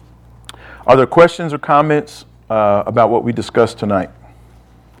 Are there questions or comments about what we discussed tonight?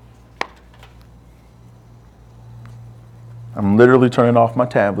 I'm literally turning off my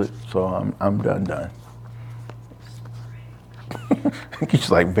tablet, so I'm done. He's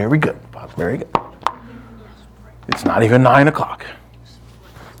like, very good, Bob, very good. It's not even 9 o'clock.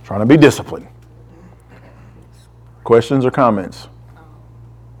 Trying to be disciplined. Questions or comments?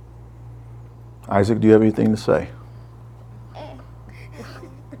 Isaac, do you have anything to say?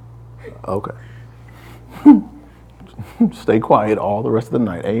 Okay. Stay quiet all the rest of the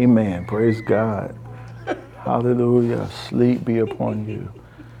night. Amen. Praise God. Hallelujah. Sleep be upon you.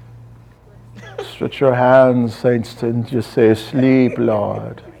 Stretch your hands, saints, and just say, sleep,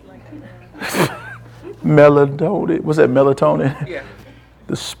 Lord. Melatonin. Was that melatonin? Yeah.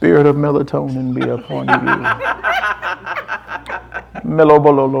 The spirit of melatonin be upon you.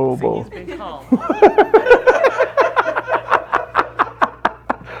 Melobolobo. He's been calm.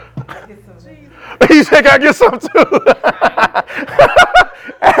 He said, I get some too.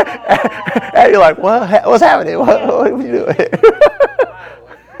 And you're like, what? What's happening? What are you doing?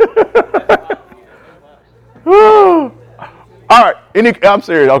 All right. I'm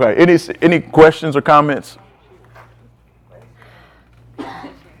serious. Okay. Any questions or comments?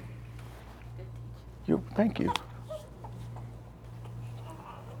 Thank you.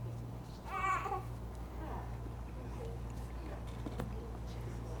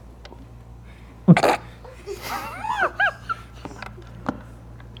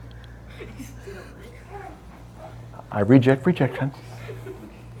 I reject rejection.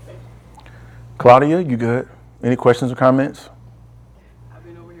 Claudia, you good? Any questions or comments? I've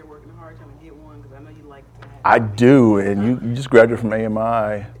been over here working hard trying to get one because I know you like to have I do, and you just graduated from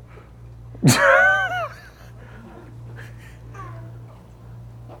AMI.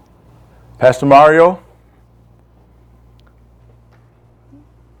 Pastor Mario?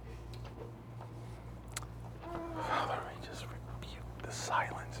 Father, we just rebuke the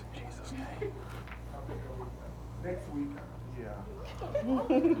silence in Jesus' name. Next week, yeah.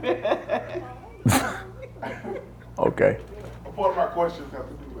 Okay. A part of my questions have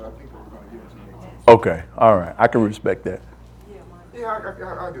to do with, I think we're going to get into next week. Okay. All right. I can respect that. Yeah, I get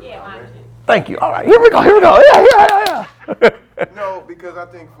Yeah, that, mine man. too. Thank you. All right. Here we go. Yeah. No, because I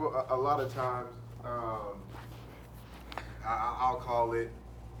think for a lot of times, I'll call it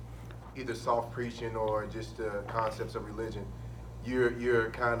either soft preaching or just concepts of religion. You're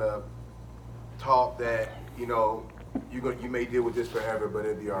kind of taught that, you may deal with this forever, but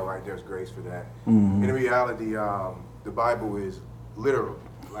it'll be all right. There's grace for that. Mm-hmm. In reality, the Bible is literal.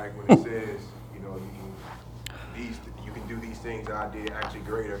 Like when it says, you can do these things that I did, actually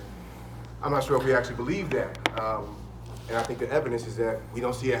greater. I'm not sure if we actually believe that. And I think the evidence is that we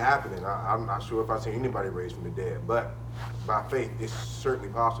don't see it happening. I'm not sure if I've seen anybody raised from the dead, but by faith, it's certainly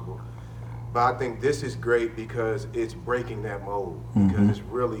possible. But I think this is great because it's breaking that mold, because it's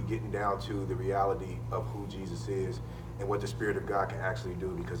really getting down to the reality of who Jesus is and what the Spirit of God can actually do,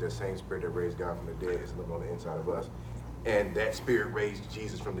 because that same Spirit that raised God from the dead is living on the inside of us. And that Spirit raised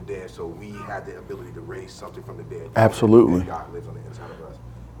Jesus from the dead, so we have the ability to raise something from the dead. Absolutely. And God lives on the inside of us.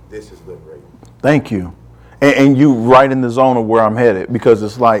 This is liberating. Thank you. And you right in the zone of where I'm headed, because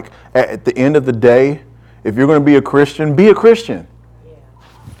it's like at the end of the day, if you're going to be a Christian, be a Christian. Yeah.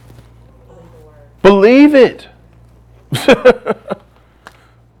 Believe it.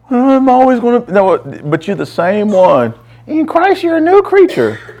 I'm always going to, no, but you're the same one. In Christ, you're a new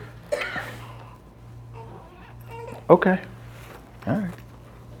creature. Okay. All right.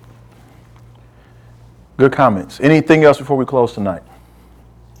 Good comments. Anything else before we close tonight?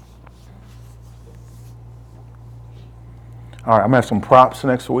 All right, I'm going to have some props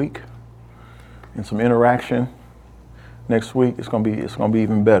next week and some interaction next week. It's going to be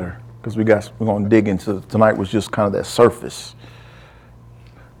even better, because we're going to dig into, tonight was just kind of that surface.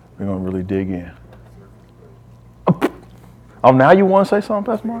 We're going to really dig in. Oh, now you want to say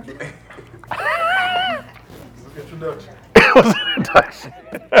something, Pastor Mark? Introduction. It was an introduction.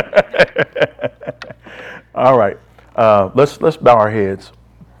 All right. Let's bow our heads.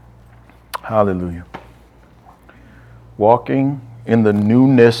 Hallelujah. Walking in the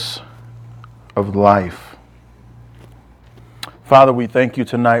newness of life. Father, we thank you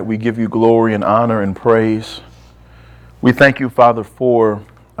tonight. We give you glory and honor and praise. We thank you, Father, for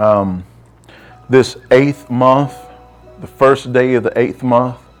this 8th month, the first day of the 8th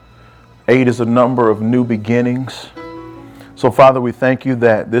month. 8 is a number of new beginnings. So, Father, we thank you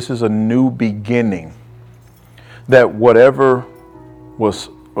that this is a new beginning, that whatever was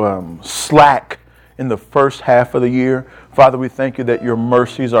slack in the first half of the year, Father, we thank you that your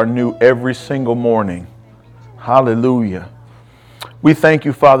mercies are new every single morning. Hallelujah. We thank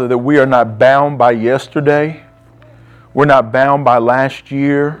you, Father, that we are not bound by yesterday. We're not bound by last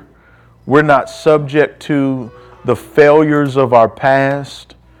year. We're not subject to the failures of our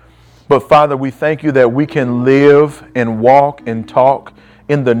past. But Father, we thank you that we can live and walk and talk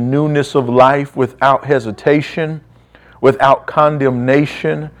in the newness of life without hesitation, without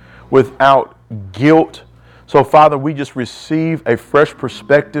condemnation, without guilt. So, Father, we just receive a fresh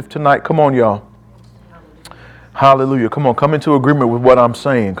perspective tonight. Come on, y'all. Hallelujah. Come on, come into agreement with what I'm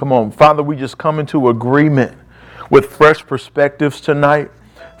saying. Come on. Father, we just come into agreement with fresh perspectives tonight.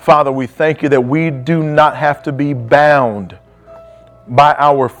 Father, we thank you that we do not have to be bound by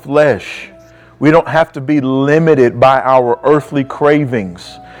our flesh. We don't have to be limited by our earthly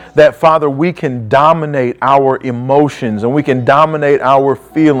cravings. That, Father, we can dominate our emotions and we can dominate our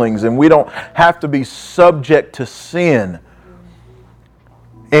feelings, and we don't have to be subject to sin.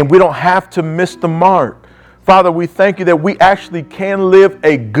 And we don't have to miss the mark. Father, we thank you that we actually can live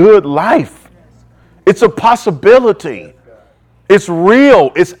a good life. It's a possibility. It's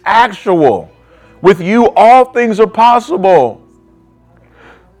real. It's actual. With you, all things are possible.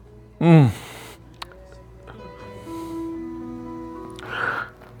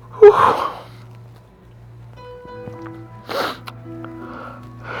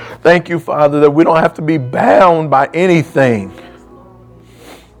 Thank you, Father, that we don't have to be bound by anything.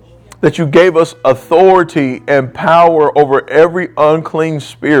 That you gave us authority and power over every unclean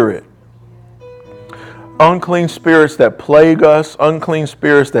spirit. Unclean spirits that plague us, unclean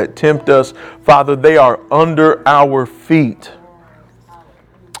spirits that tempt us. Father, they are under our feet.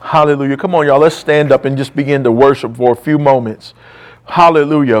 Hallelujah. Come on, y'all. Let's stand up and just begin to worship for a few moments.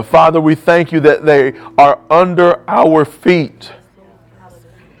 Hallelujah. Father, we thank you that they are under our feet.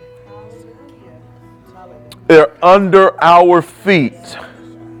 They're under our feet.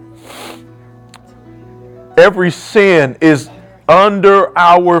 Every sin is under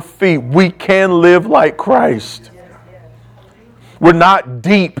our feet. We can live like Christ. We're not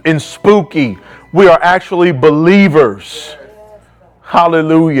deep and spooky. We are actually believers.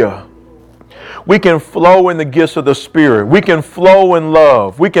 Hallelujah. We can flow in the gifts of the Spirit. We can flow in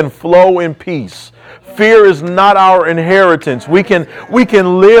love. We can flow in peace. Fear is not our inheritance. We can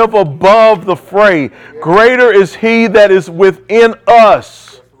live above the fray. Greater is He that is within us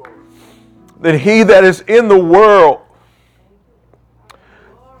than he that is in the world.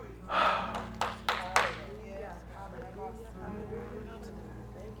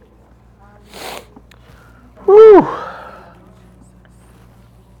 Whew.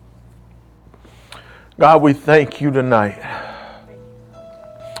 God, we thank you tonight.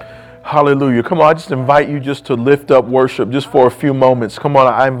 Hallelujah. Come on, I just invite you just to lift up worship just for a few moments. Come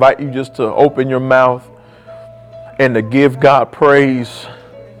on, I invite you just to open your mouth and to give God praise.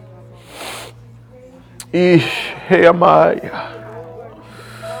 Ish, hey, am I?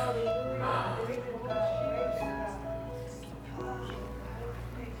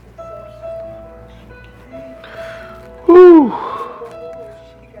 Whew.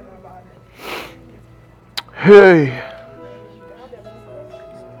 Hey.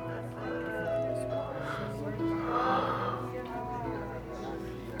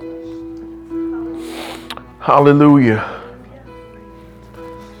 Hallelujah.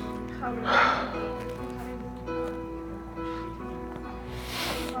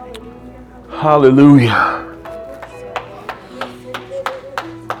 Hallelujah.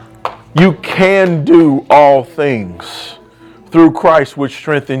 You can do all things through Christ which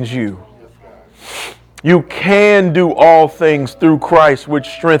strengthens you. You can do all things through Christ which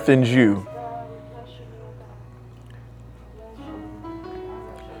strengthens you.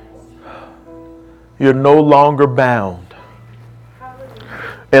 You're no longer bound.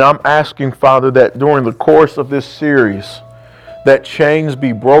 And I'm asking, Father, that during the course of this series, that chains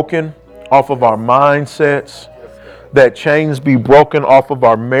be broken off of our mindsets, that chains be broken off of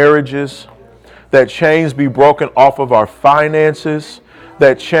our marriages, that chains be broken off of our finances,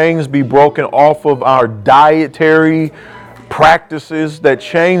 that chains be broken off of our dietary practices, that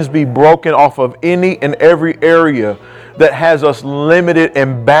chains be broken off of any and every area that has us limited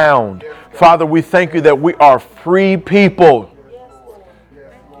and bound. Father, we thank you that we are free people.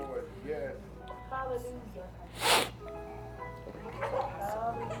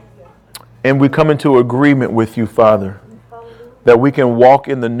 And we come into agreement with you, Father, that we can walk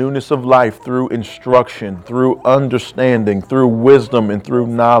in the newness of life through instruction, through understanding, through wisdom, and through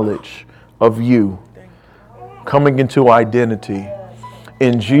knowledge of you. Coming into identity.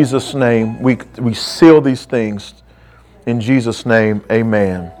 In Jesus' name, we seal these things. In Jesus' name,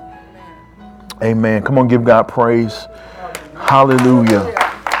 amen. Amen. Come on, give God praise. Hallelujah.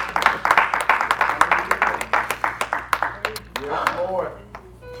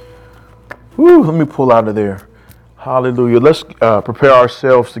 Woo, let me pull out of there. Hallelujah. Let's prepare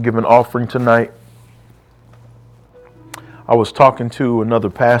ourselves to give an offering tonight. I was talking to another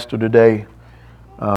pastor today,